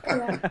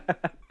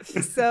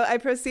 So I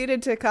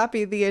proceeded to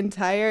copy the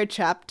entire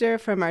chapter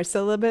from our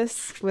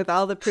syllabus with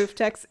all the proof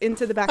texts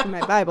into the back of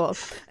my Bible.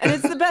 And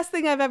it's the best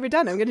thing I've ever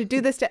done. I'm going to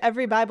do this to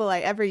every Bible I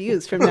ever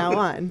use from now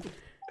on.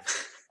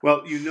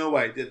 Well, you know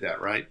why I did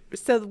that, right?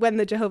 So when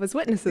the Jehovah's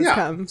Witnesses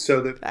come. So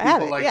that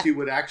people like you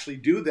would actually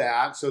do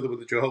that, so that when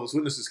the Jehovah's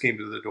Witnesses came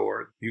to the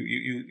door,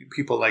 you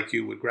people like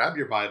you would grab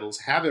your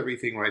Bibles, have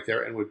everything right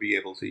there, and would be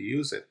able to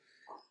use it.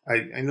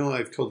 I know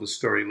I've told this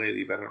story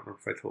lately, but I don't remember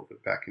if I told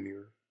it back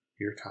in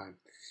your time.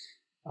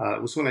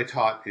 It was when I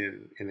taught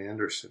in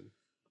Anderson,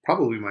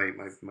 probably my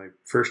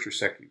first or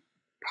second,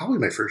 probably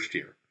my first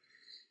year.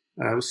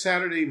 It was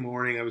Saturday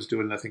morning. I was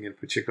doing nothing in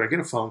particular. I get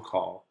a phone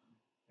call,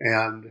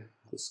 and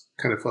this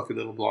kind of fluffy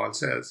little blonde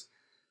says,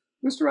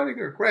 "Mr.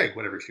 Redinger, Greg,"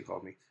 whatever she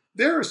called me,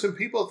 "there are some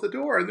people at the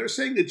door, and they're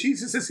saying that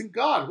Jesus isn't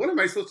God. What am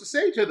I supposed to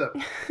say to them?"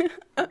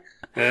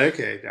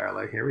 Okay,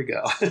 darling, here we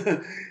go.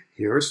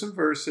 Here are some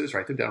verses.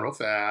 Write them down real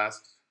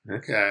fast.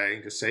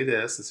 Okay, just say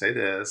this and say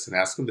this and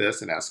ask him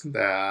this and ask him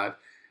that.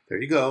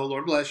 There you go.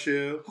 Lord bless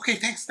you. Okay,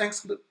 thanks.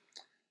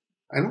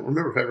 I don't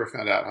remember if I ever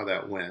found out how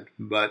that went,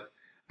 but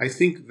I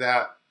think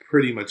that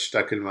pretty much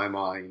stuck in my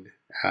mind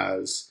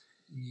as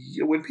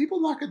when people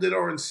knock at the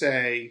door and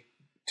say,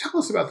 tell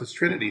us about this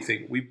Trinity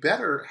thing, we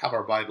better have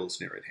our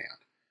Bibles near at hand.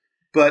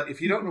 But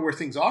if you don't know where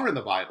things are in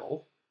the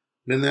Bible,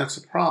 then that's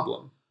a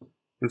problem.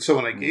 And so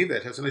when I gave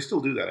that test, and I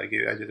still do that, I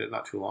did it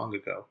not too long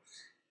ago,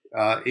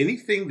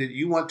 anything that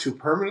you want to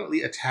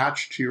permanently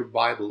attach to your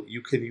Bible,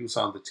 you can use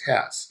on the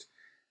test.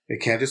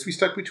 It can't just be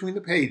stuck between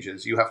the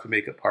pages. You have to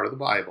make it part of the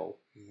Bible.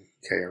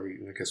 Okay,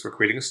 I guess we're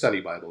creating a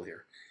study Bible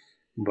here,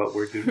 but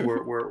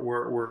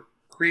we're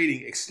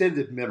creating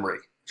extended memory.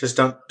 Just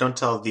don't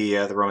tell the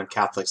Roman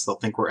Catholics; they'll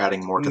think we're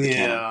adding more to the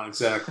canon. Yeah,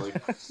 exactly.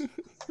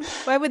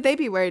 Why would they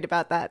be worried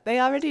about that? They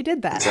already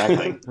did that.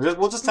 Exactly.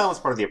 We'll just tell them it's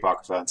part of the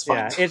Apocrypha. It's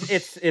fine. Yeah,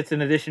 it's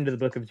an addition to the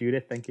Book of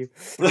Judith. Thank you.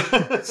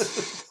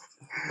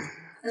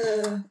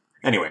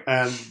 Anyway,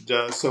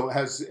 and so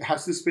has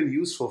this been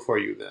useful for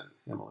you then,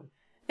 Emily?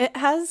 It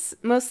has,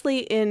 mostly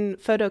in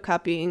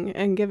photocopying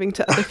and giving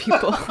to other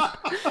people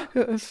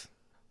who have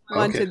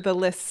wanted the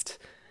list.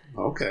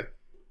 Okay.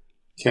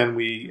 Can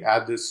we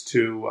add this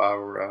to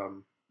our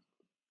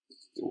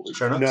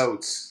show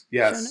notes?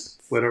 Yes, show notes?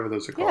 Whatever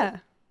those are called. Yeah.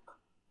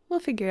 We'll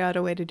figure out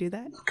a way to do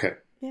that. Okay.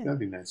 Yeah. That'd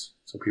be nice.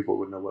 So people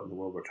would know what in the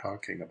world we're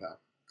talking about.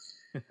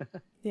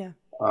 Yeah.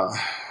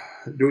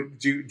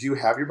 Do you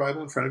have your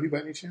Bible in front of you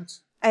by any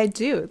chance? I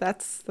do.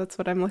 That's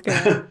what I'm looking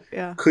at.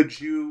 Yeah. Could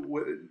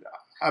you...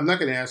 I'm not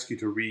going to ask you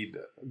to read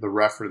the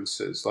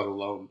references, let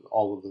alone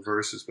all of the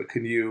verses, but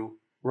can you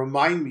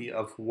remind me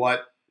of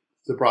what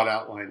the broad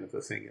outline of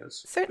the thing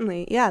is?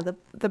 Certainly. Yeah.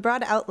 The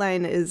broad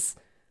outline is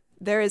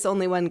there is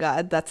only one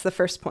God. That's the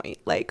first point.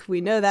 Like, we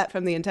know that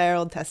from the entire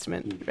Old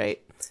Testament, right?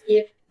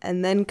 Yep.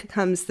 And then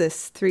comes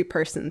this three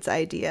persons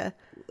idea.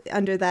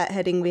 Under that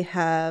heading, we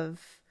have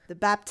the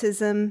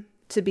baptism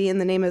to be in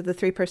the name of the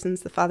three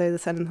persons, the Father, the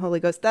Son, and the Holy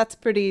Ghost. That's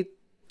pretty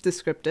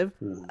descriptive.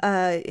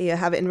 You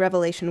have it in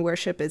Revelation,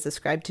 worship is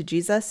ascribed to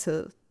Jesus,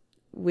 so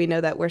we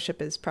know that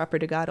worship is proper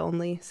to God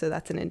only, so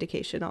that's an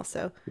indication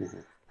also.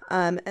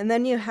 And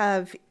then you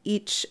have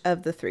each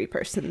of the three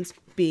persons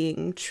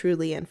being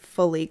truly and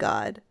fully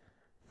God.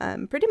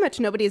 Pretty much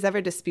nobody has ever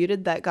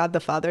disputed that God the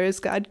Father is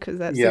God, because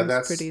that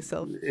seems pretty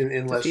self-defeating.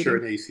 Unless you're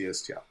an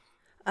atheist,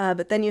 yeah.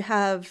 But then you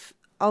have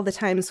all the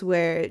times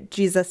where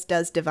Jesus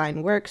does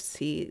divine works.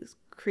 He's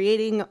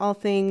creating all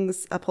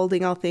things,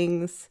 upholding all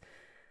things,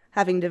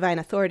 having divine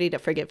authority to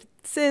forgive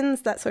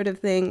sins, that sort of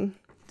thing,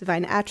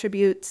 divine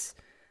attributes,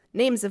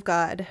 names of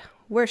God,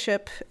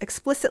 worship,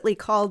 explicitly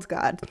called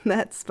God.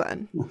 That's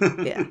fun.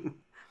 Yeah.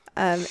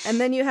 And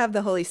then you have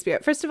the Holy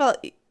Spirit. First of all,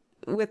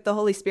 with the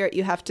Holy Spirit,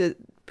 you have to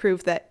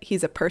prove that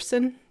he's a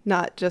person,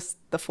 not just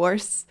the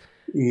force.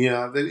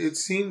 Yeah, it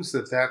seems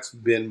that that's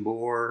been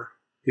more,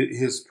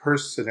 his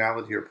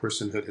personality or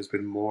personhood has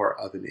been more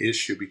of an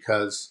issue,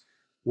 because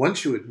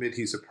once you admit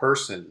he's a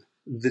person,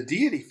 the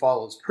deity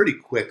follows pretty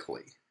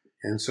quickly.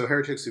 And so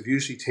heretics have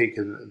usually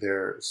taken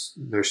their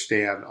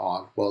stand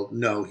on, well,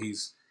 no,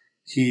 it's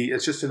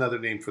just another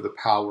name for the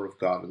power of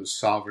God or the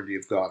sovereignty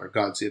of God or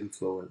God's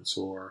influence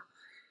or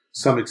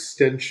some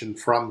extension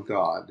from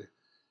God.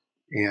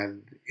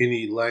 And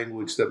any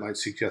language that might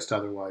suggest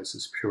otherwise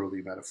is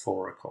purely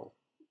metaphorical.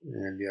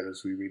 And yet,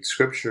 as we read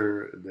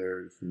Scripture,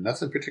 there's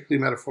nothing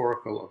particularly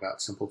metaphorical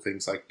about simple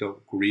things like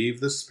don't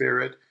grieve the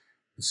Spirit.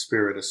 The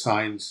Spirit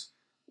assigns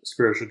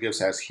spiritual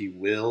gifts as He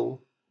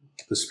will.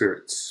 The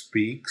Spirit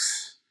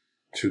speaks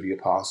to the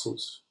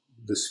apostles.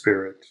 The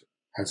Spirit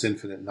has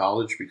infinite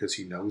knowledge because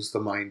He knows the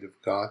mind of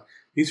God.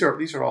 These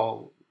are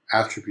all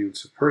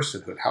attributes of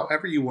personhood.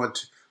 However you want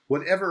to,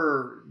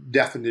 whatever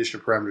definition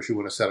or parameters you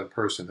want to set on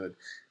personhood,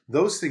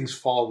 those things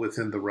fall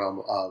within the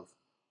realm of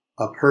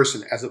a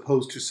person as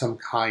opposed to some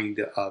kind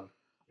of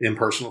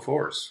impersonal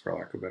force, for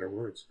lack of better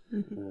words.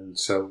 And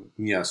so,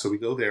 so we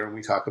go there and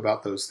we talk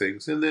about those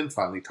things, and then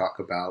finally talk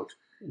about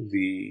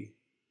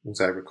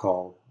as I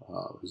recall,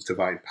 his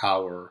divine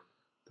power,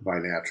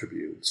 divine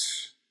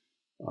attributes,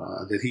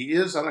 that he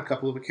is on a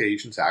couple of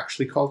occasions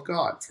actually called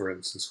God. For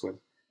instance, when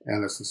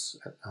Ananias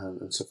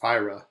and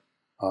Sapphira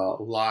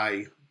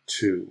lie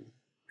to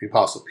the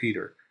Apostle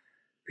Peter.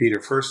 Peter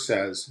first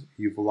says,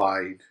 you've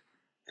lied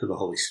to the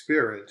Holy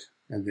Spirit,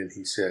 and then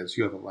he says,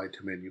 you haven't lied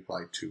to men, you've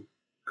lied to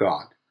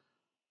God,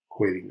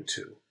 equating the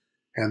two.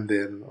 And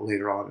then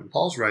later on in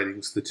Paul's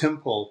writings, the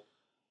temple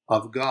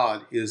of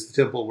God is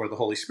the temple where the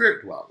Holy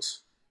Spirit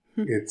dwells.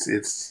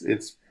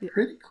 It's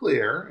pretty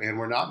clear, and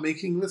we're not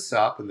making this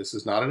up, and this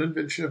is not an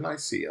invention of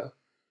Nicaea.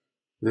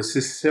 This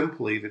is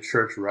simply the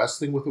church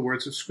wrestling with the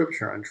words of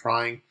Scripture and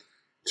trying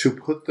to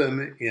put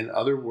them in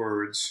other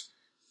words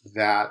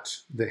that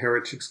the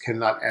heretics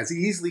cannot as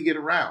easily get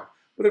around.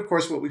 But of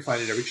course, what we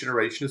find in every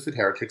generation is that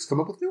heretics come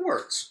up with new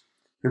words.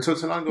 And so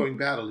it's an ongoing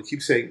battle to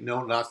keep saying,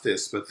 no, not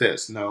this, but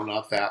this. No,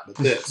 not that, but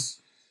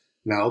this.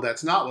 No,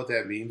 that's not what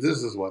that means.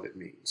 This is what it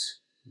means.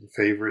 The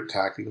favorite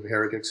tactic of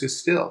heretics is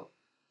still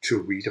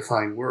to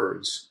redefine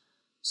words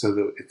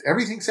So if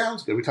everything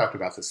sounds good, we talked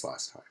about this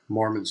last time.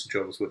 Mormons and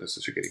Jehovah's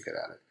Witnesses are getting good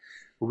at it.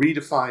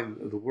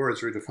 Redefine the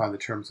words, redefine the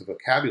terms of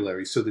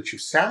vocabulary so that you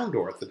sound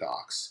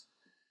orthodox.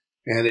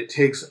 And it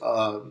takes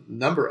a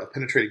number of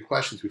penetrating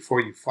questions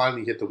before you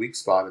finally hit the weak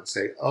spot and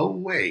say, oh,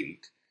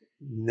 wait,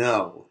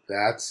 no,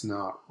 that's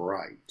not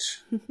right.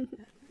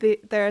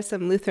 There are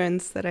some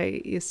Lutherans that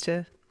I used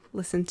to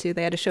listen to.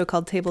 They had a show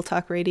called Table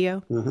Talk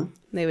Radio. Mm-hmm.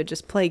 They would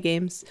just play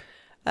games.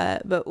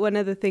 But one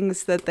of the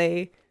things that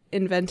they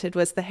invented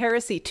was the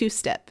heresy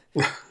two-step.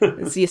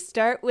 So you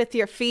start with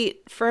your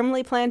feet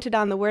firmly planted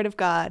on the Word of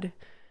God,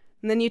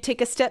 and then you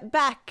take a step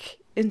back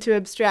into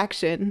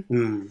abstraction,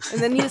 and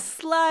then you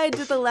slide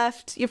to the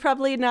left. You're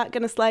probably not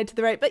going to slide to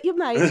the right, but you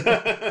might.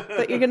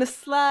 But you're going to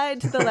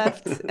slide to the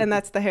left, and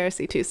that's the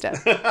heresy two-step.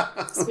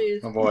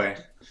 Smooth. Oh boy,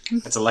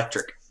 that's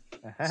electric.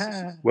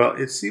 Well,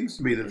 it seems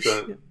to me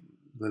that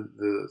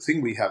the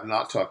thing we have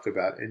not talked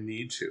about and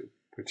need to,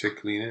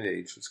 particularly in an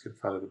age that's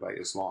confronted by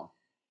Islam,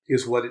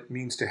 is what it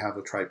means to have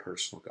a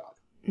tripersonal God.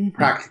 Mm-hmm.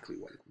 Practically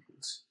what it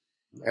means.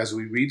 As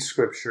we read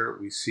Scripture,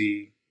 we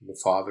see the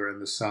Father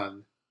and the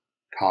Son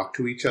talk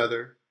to each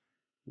other.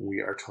 We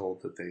are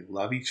told that they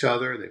love each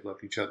other. They've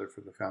loved each other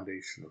from the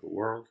foundation of the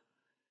world.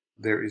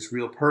 There is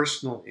real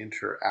personal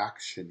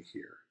interaction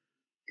here.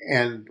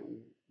 And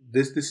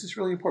this is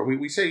really important.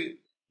 We say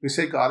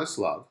God is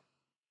love.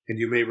 And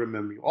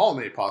you all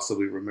may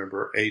possibly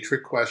remember a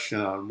trick question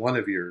on one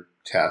of your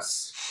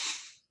tests.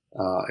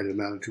 It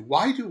amounted to,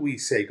 why do we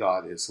say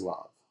God is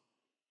love?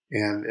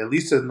 And at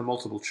least in the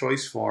multiple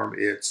choice form,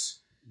 it's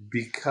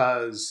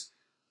because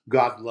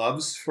God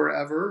loves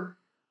forever,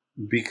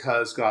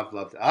 because God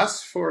loved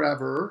us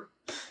forever,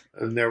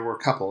 and there were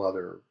a couple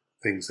other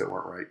things that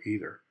weren't right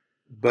either.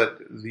 But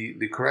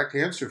the correct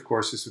answer, of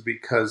course, is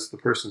because the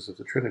persons of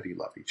the Trinity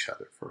love each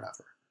other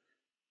forever.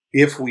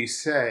 If we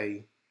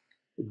say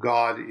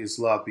God is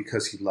love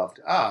because he loved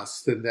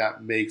us, then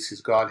that makes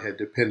his Godhead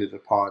dependent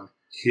upon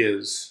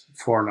his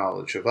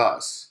foreknowledge of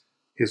us.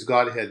 His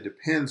Godhead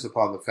depends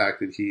upon the fact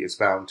that he is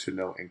bound to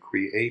know and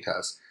create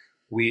us.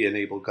 We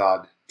enable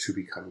God to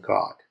become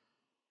God.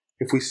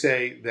 If we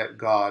say that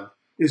God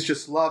is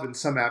just love in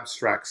some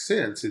abstract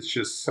sense, it's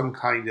just some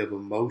kind of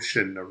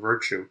emotion or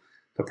virtue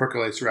that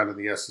percolates around in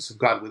the essence of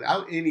God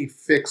without any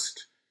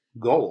fixed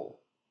goal,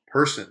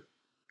 person.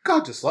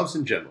 God just loves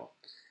in general.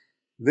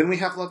 Then we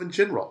have love in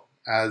general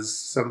as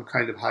some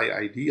kind of high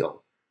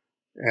ideal.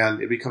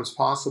 And it becomes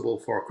possible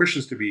for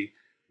Christians to be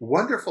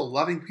wonderful,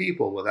 loving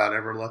people without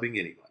ever loving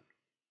anyone.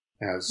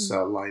 As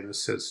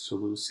Linus says to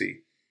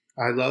Lucy,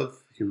 I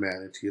love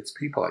humanity. It's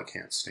people I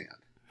can't stand.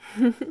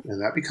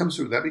 And that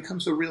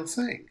becomes a real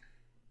thing.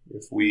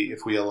 If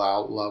we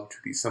allow love to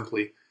be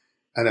simply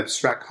an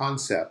abstract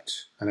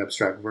concept, an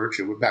abstract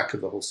virtue, we're back to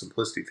the whole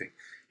simplicity thing.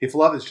 If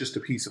love is just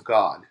a piece of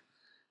God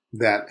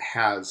that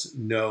has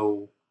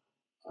no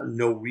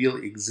real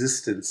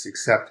existence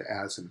except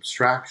as an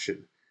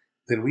abstraction,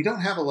 then we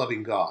don't have a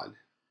loving God.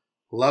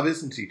 Love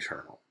isn't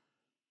eternal.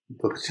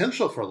 The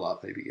potential for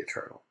love may be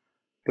eternal.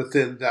 But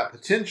then that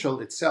potential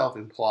itself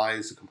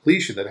implies a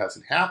completion that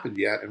hasn't happened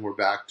yet, and we're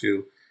back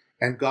to,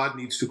 and God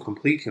needs to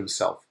complete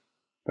himself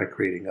by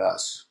creating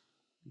us.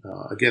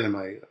 Again,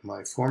 in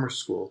my former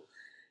school,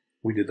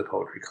 we did the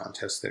poetry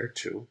contest there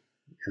too.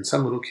 And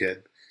some little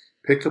kid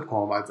picked a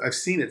poem. I've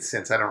seen it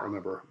since. I don't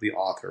remember the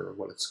author or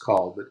what it's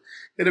called, but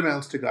it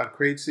amounts to God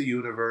creates the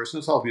universe, and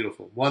it's all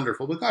beautiful,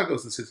 wonderful. But God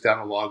goes and sits down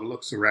a log and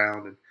looks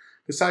around and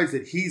decides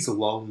that he's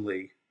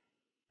lonely.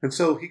 And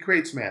so he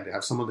creates man to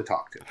have someone to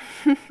talk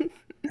to.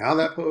 How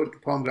that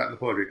poem got in the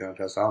poetry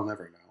contest, I'll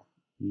never know.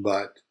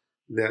 But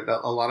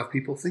a lot of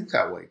people think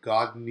that way.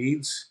 God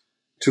needs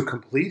to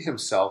complete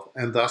himself,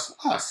 and thus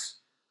us.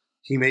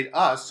 He made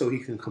us so he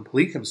can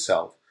complete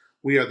himself.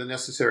 We are the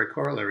necessary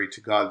corollary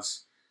to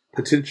God's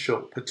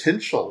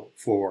potential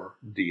for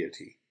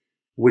deity,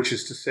 which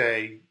is to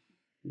say,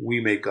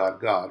 we make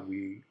God God.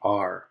 We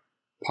are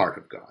part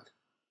of God.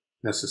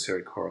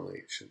 Necessary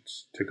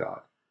correlations to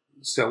God.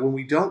 So when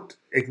we don't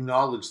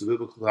acknowledge the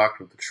biblical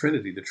doctrine of the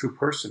Trinity, the true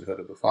personhood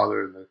of the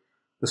Father and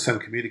the Son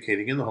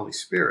communicating in the Holy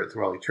Spirit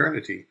through all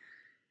eternity,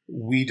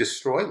 we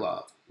destroy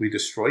love. We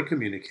destroy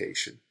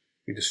communication.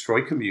 We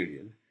destroy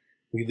communion.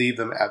 We leave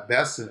them at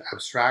best as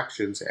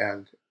abstractions,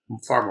 and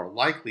far more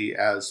likely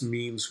as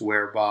means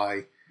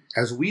whereby,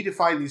 as we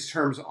define these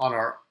terms on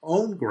our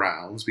own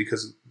grounds,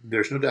 because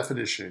there's no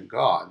definition in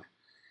God,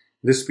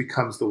 this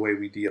becomes the way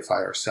we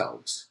deify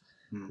ourselves.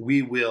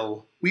 You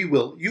will be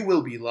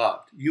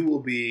loved. You will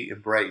be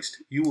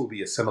embraced. You will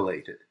be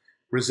assimilated.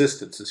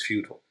 Resistance is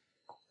futile.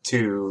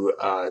 To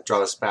draw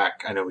this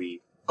back, I know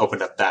we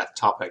opened up that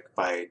topic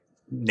by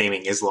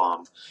naming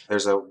Islam.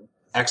 There's an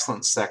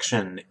excellent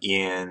section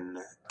in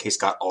K.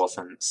 Scott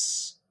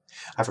Oliphant's,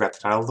 I forgot the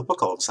title of the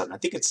book all of a sudden. I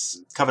think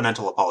it's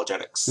Covenantal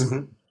Apologetics.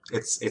 Mm-hmm.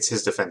 It's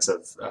his defense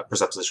of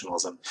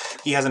presuppositionalism.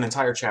 He has an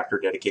entire chapter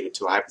dedicated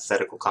to a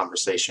hypothetical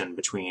conversation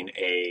between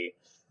a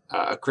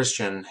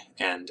Christian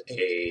and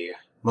a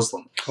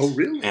Muslim. Oh,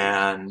 really?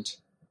 And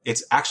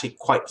it's actually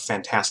quite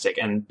fantastic.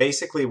 And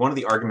basically, one of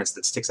the arguments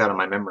that sticks out in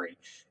my memory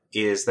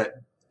is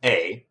that,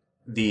 A,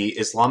 the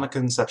Islamic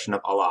conception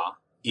of Allah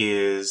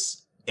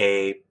is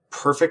a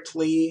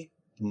perfectly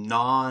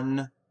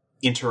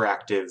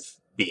non-interactive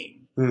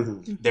being.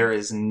 Mm-hmm. There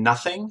is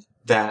nothing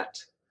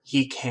that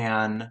he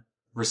can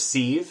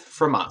receive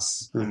from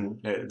us.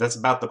 Mm-hmm. And that's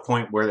about the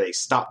point where they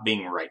stop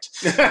being right.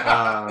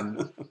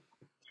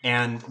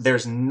 And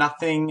there's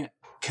nothing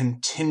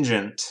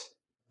contingent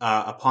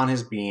upon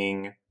his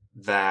being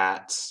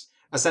that...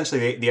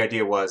 Essentially, the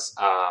idea was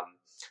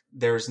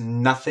there's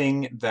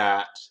nothing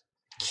that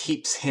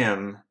keeps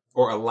him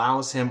or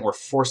allows him or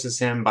forces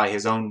him by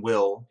his own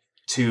will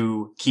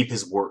to keep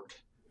his word.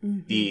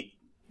 Mm-hmm. The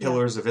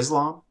pillars of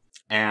Islam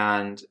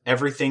and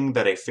everything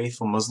that a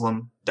faithful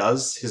Muslim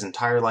does his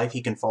entire life,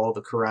 he can follow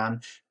the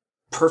Quran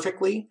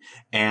perfectly.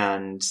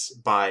 And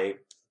by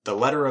the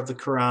letter of the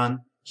Quran,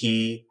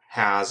 he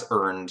has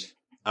earned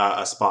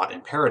a spot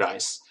in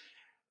paradise.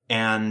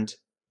 And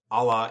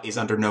Allah is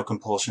under no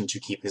compulsion to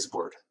keep his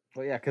word.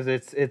 Well, yeah, because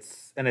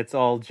it's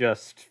all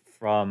just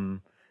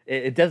from.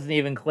 It doesn't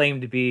even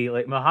claim to be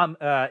like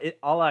Muhammad.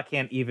 Allah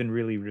can't even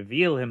really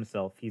reveal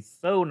himself. He's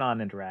so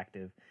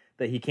non-interactive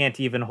that he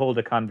can't even hold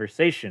a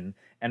conversation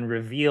and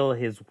reveal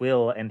his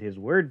will and his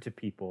word to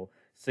people.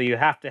 So you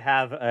have to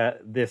have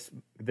this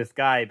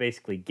guy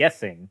basically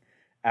guessing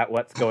at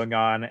what's going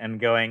on and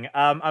going,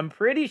 I'm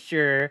pretty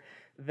sure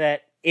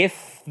that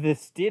if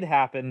this did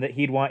happen, that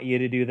he'd want you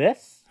to do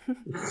this.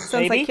 Sounds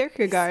Maybe? like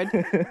Kierkegaard.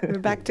 We're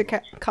back to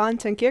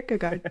Kant and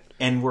Kierkegaard.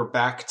 And we're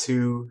back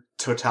to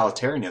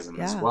totalitarianism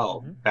as Yeah.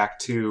 well. Mm-hmm. Back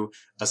to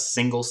a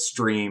single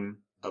stream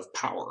of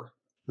power.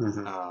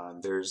 Mm-hmm.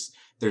 There's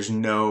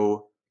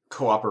no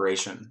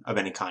cooperation of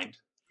any kind.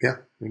 Yeah,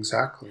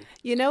 exactly.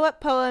 You know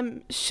what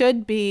poem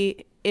should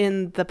be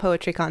in the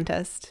poetry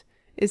contest?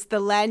 Is The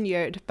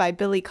Lanyard by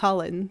Billy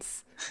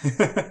Collins.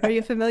 Are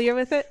you familiar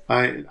with it?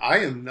 I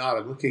am not.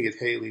 I'm looking at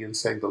Haley and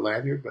saying The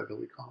Lanyard by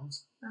Billy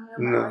Collins.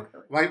 No.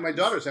 My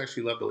daughters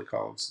actually love Billy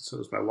Collins, and so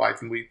does my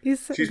wife, and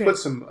He's so she's good. put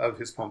some of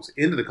his poems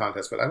into the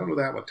contest, but I don't know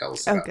that one. Tell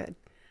us Oh, about it. good.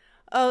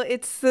 Oh,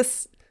 it's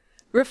this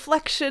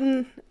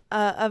reflection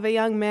of a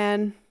young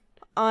man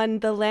on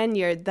the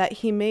lanyard that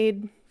he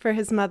made for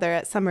his mother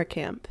at summer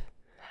camp.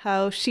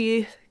 How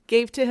she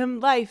gave to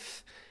him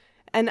life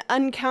and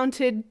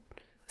uncounted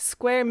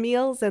square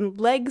meals and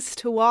legs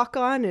to walk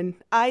on and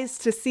eyes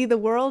to see the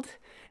world.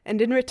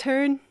 And in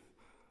return,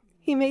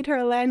 he made her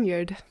a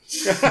lanyard.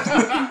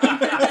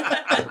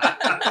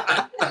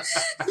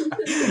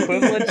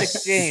 Equivalent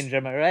exchange,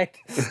 am I right?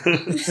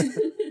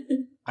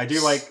 I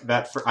do like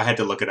that. I had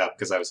to look it up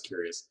because I was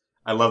curious.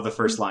 I love the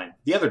first line.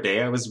 The other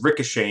day, I was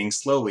ricocheting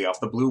slowly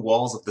off the blue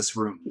walls of this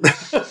room.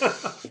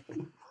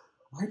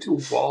 Why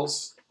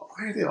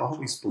are they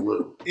always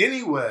blue?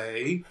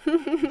 Anyway,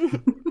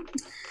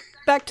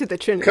 Back to the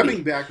Trinity.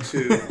 coming back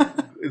to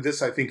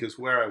this, I think is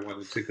where I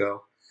wanted to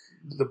go.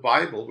 The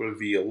Bible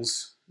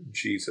reveals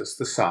Jesus,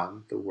 the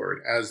Son, the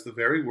Word, as the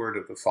very Word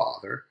of the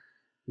Father,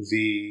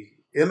 the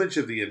image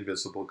of the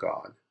invisible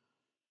God,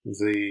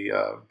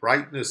 the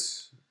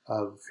brightness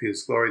of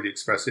his glory, the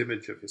express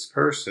image of his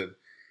person.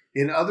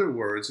 In other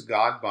words,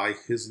 God, by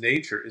his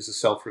nature, is a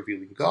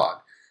self-revealing God.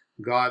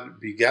 God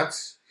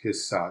begets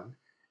his Son,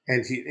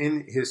 and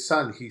in his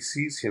Son he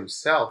sees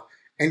himself,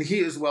 and he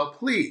is well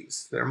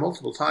pleased. There are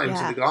multiple times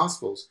in the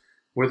Gospels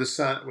where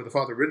the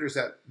Father renders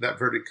that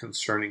verdict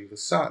concerning the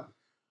Son.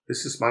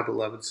 This is my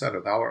beloved Son,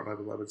 or thou art my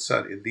beloved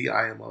Son. In thee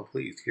I am well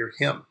pleased. Hear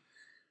him.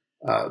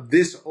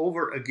 This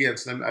over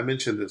against, and I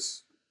mentioned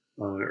this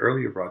on an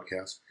earlier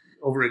broadcast,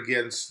 over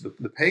against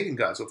the pagan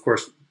gods. Of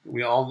course,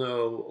 we all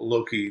know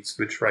Loki's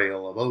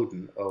betrayal of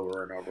Odin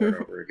over and over and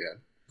over again.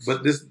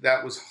 But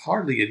that was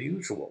hardly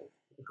unusual.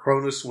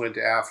 Cronus went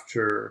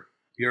after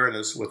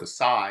Uranus with a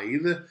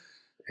scythe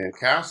and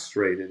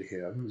castrated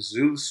him.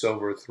 Zeus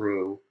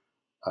overthrew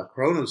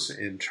Cronus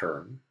in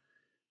turn.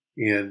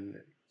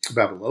 In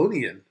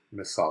Babylonian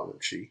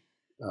mythology,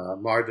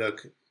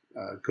 Marduk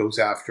goes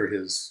after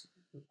his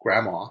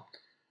grandma,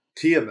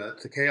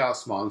 Tiamat, the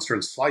chaos monster,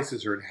 and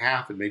slices her in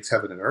half and makes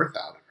heaven and earth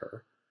out of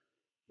her.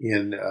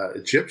 In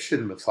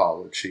Egyptian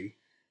mythology,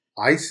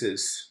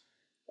 Isis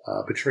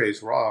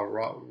betrays Ra.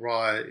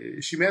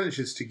 She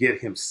manages to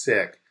get him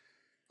sick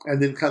and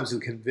then comes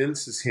and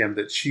convinces him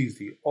that she's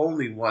the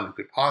only one who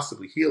could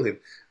possibly heal him.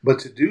 But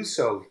to do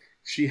so,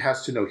 she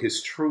has to know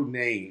his true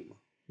name,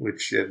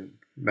 which in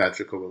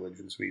magical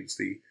religions means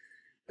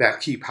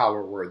that key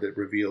power word that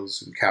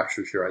reveals and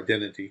captures your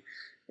identity.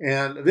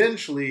 And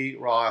eventually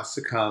Ra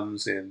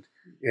succumbs and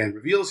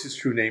reveals his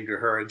true name to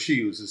her, and she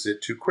uses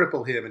it to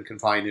cripple him and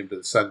confine him to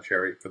the sun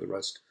chariot for the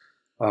rest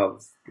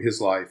of his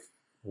life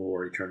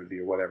or eternity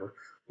or whatever,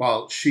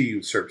 while she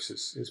usurps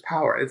his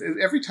power.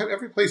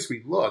 Every place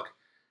we look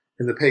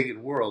in the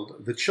pagan world,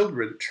 the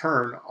children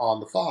turn on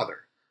the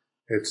Father.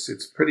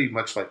 It's pretty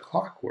much like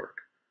clockwork.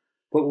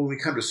 But when we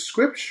come to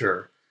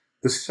Scripture,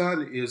 the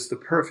Son is the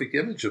perfect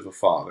image of the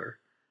Father,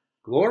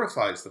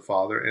 glorifies the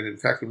Father, and in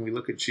fact, when we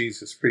look at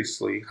Jesus'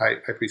 high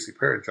priestly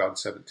prayer in John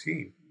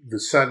 17, the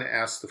Son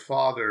asks the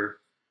Father,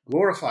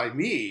 glorify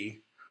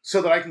me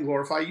so that I can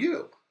glorify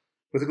you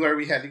with the glory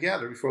we had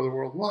together before the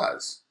world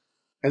was.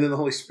 And then the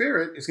Holy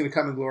Spirit is going to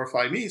come and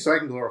glorify me so I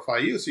can glorify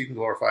you, so you can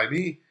glorify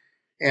me.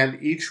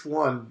 And each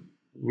one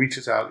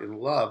reaches out in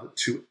love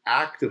to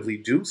actively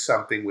do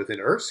something within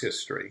Earth's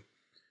history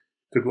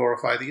to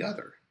glorify the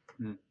other.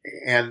 Mm.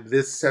 And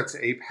this sets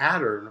a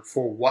pattern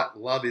for what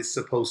love is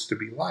supposed to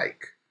be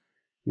like.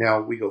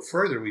 Now, we go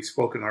further. We've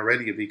spoken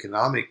already of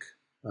economic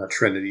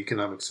Trinity,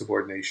 economic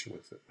subordination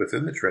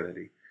within the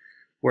Trinity,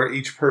 where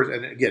each person,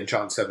 and again,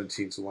 John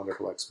 17 is a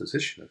wonderful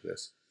exposition of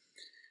this,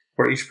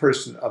 where each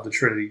person of the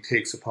Trinity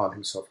takes upon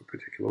himself a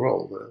particular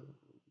role.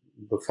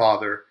 The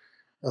Father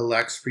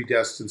elects,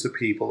 predestines a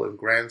people, and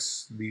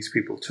grants these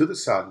people to the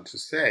Son to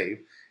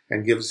save,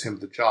 and gives him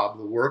the job,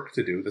 the work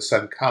to do. The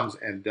Son comes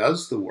and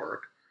does the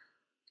work.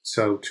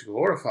 So to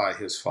glorify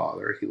his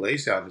Father, he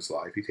lays down his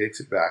life, he takes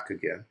it back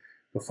again.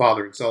 The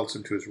Father exalts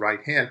him to his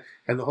right hand,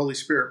 and the Holy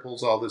Spirit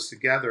pulls all this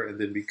together and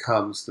then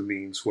becomes the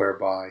means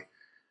whereby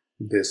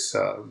this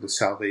the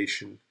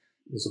salvation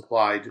is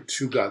applied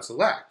to God's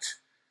elect.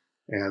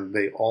 And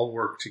they all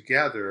work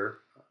together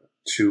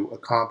to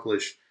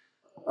accomplish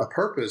a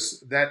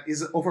purpose that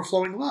is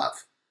overflowing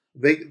love.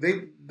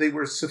 They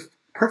were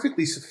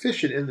perfectly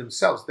sufficient in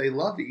themselves. They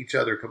loved each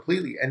other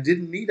completely and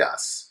didn't need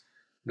us.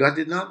 God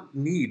did not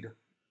need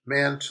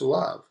man to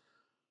love,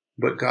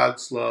 but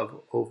God's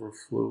love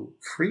overflew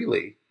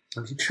freely,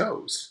 and he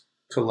chose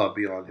to love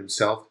beyond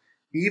himself,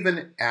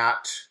 even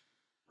at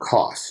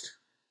cost,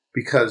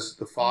 because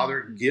the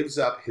Father gives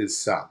up his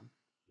Son.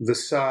 The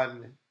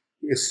Son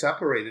is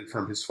separated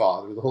from his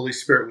Father. The Holy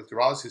Spirit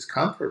withdraws his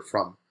comfort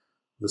from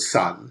the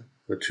Son,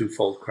 the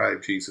twofold cry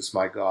of Jesus,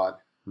 my God,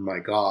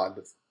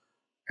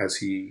 as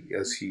he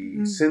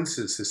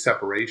senses his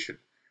separation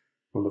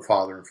from the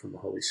Father and from the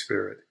Holy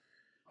Spirit.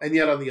 And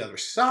yet on the other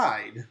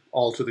side,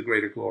 all to the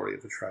greater glory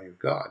of the triune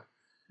God.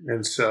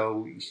 And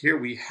so here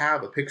we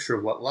have a picture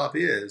of what love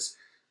is,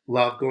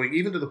 love going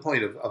even to the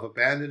point of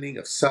abandoning,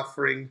 of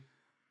suffering,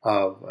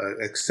 of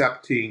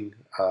accepting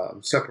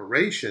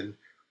separation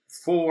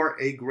for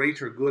a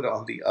greater good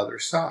on the other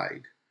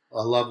side,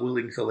 a love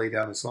willing to lay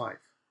down his life.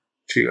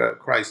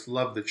 Christ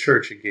loved the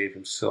church and gave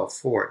himself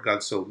for it.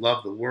 God so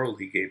loved the world,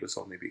 he gave his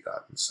only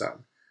begotten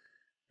Son.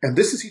 And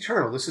this is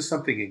eternal. This is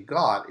something in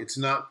God. It's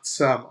not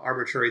some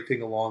arbitrary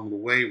thing along the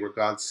way where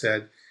God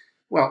said,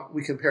 well,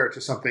 we compare it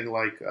to something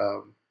like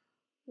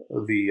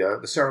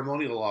the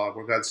ceremonial law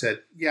where God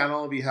said, yeah, and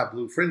all of you have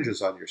blue fringes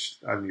on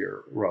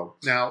your robe.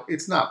 Now,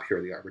 it's not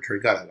purely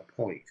arbitrary. God had a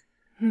point.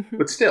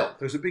 But still,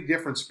 there's a big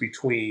difference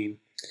between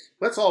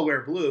let's all wear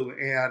blue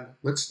and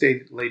let's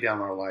lay down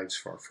our lives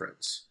for our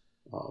friends.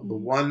 The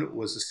one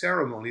was a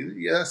ceremony that,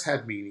 yes,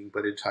 had meaning,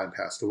 but in time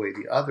passed away.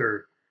 The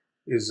other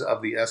is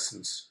of the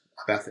essence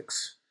of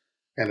ethics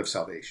and of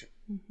salvation.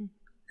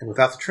 And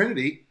without the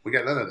Trinity, we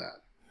got none of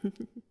that.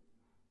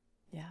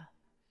 Yeah.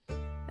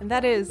 And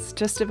that is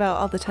just about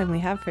all the time we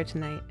have for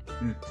tonight.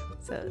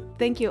 So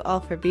thank you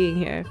all for being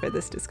here for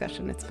this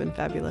discussion. It's been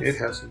fabulous. It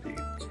has indeed.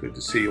 It's good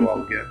to see you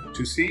all again.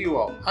 To see you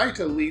all. Hi,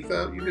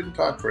 Talitha. You didn't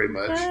talk very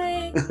much.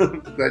 Hi.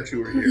 Glad you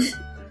were here.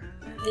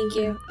 Thank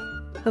you.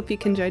 Hope you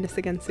can join us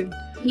again soon.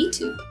 Me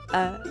too.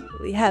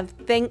 We have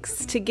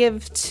thanks to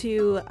give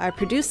to our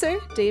producer,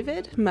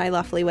 David, my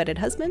lawfully wedded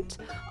husband.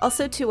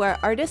 Also to our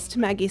artist,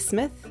 Maggie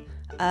Smith.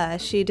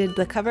 She did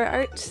the cover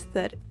art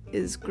that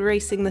is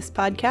gracing this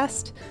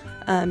podcast.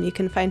 You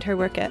can find her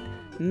work at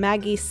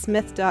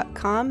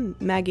maggiesmith.com.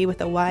 Maggie with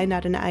a Y,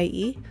 not an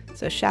IE.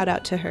 So shout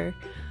out to her.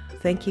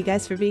 Thank you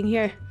guys for being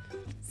here.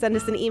 Send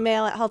us an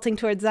email at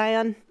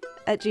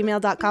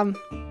haltingtowardszion@gmail.com.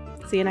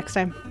 See you next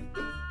time.